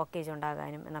ട്യൂബൽ ബ്ലോക്കേജ്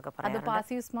ഉണ്ടാകാനും എന്നൊക്കെ പറയാറുണ്ട്.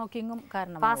 പാസീവ് സ്മോക്കിങ്ങും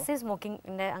കാരണം. പാസീവ്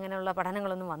സ്മോക്കിങ്ങിൻ്റെ അങ്ങനെയുള്ള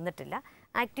പഠനങ്ങളൊന്നും വന്നിട്ടില്ല,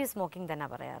 ആക്റ്റീവ് സ്മോക്കിംഗ് തന്നെ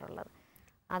പറയാറുള്ളത്.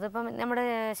 അതിപ്പം നമ്മുടെ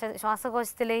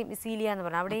ശ്വാസകോശത്തിലെയും സീലിയ എന്ന്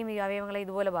പറഞ്ഞാൽ അവിടെയും ഈ അവയവങ്ങളെ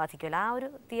ഇതുപോലെ ബാധിക്കുമല്ലോ, ആ ഒരു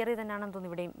തിയറി തന്നെയാണെന്ന്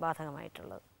തോന്നുന്നു ഇവിടെയും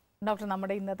ബാധകമായിട്ടുള്ളത്. ഡോക്ടർ,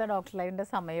 നമ്മുടെ ഇന്നത്തെ ഡോക്ടർ ലൈവിൻ്റെ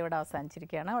സമയം ഇവിടെ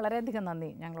അവസാനിച്ചിരിക്കുകയാണ്. വളരെയധികം നന്ദി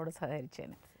ഞങ്ങളോട്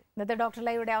സഹകരിച്ചതിന്. ഇന്നത്തെ ഡോക്ടർ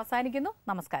ലൈവ് ഇവിടെ അവസാനിക്കുന്നു.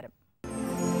 നമസ്കാരം.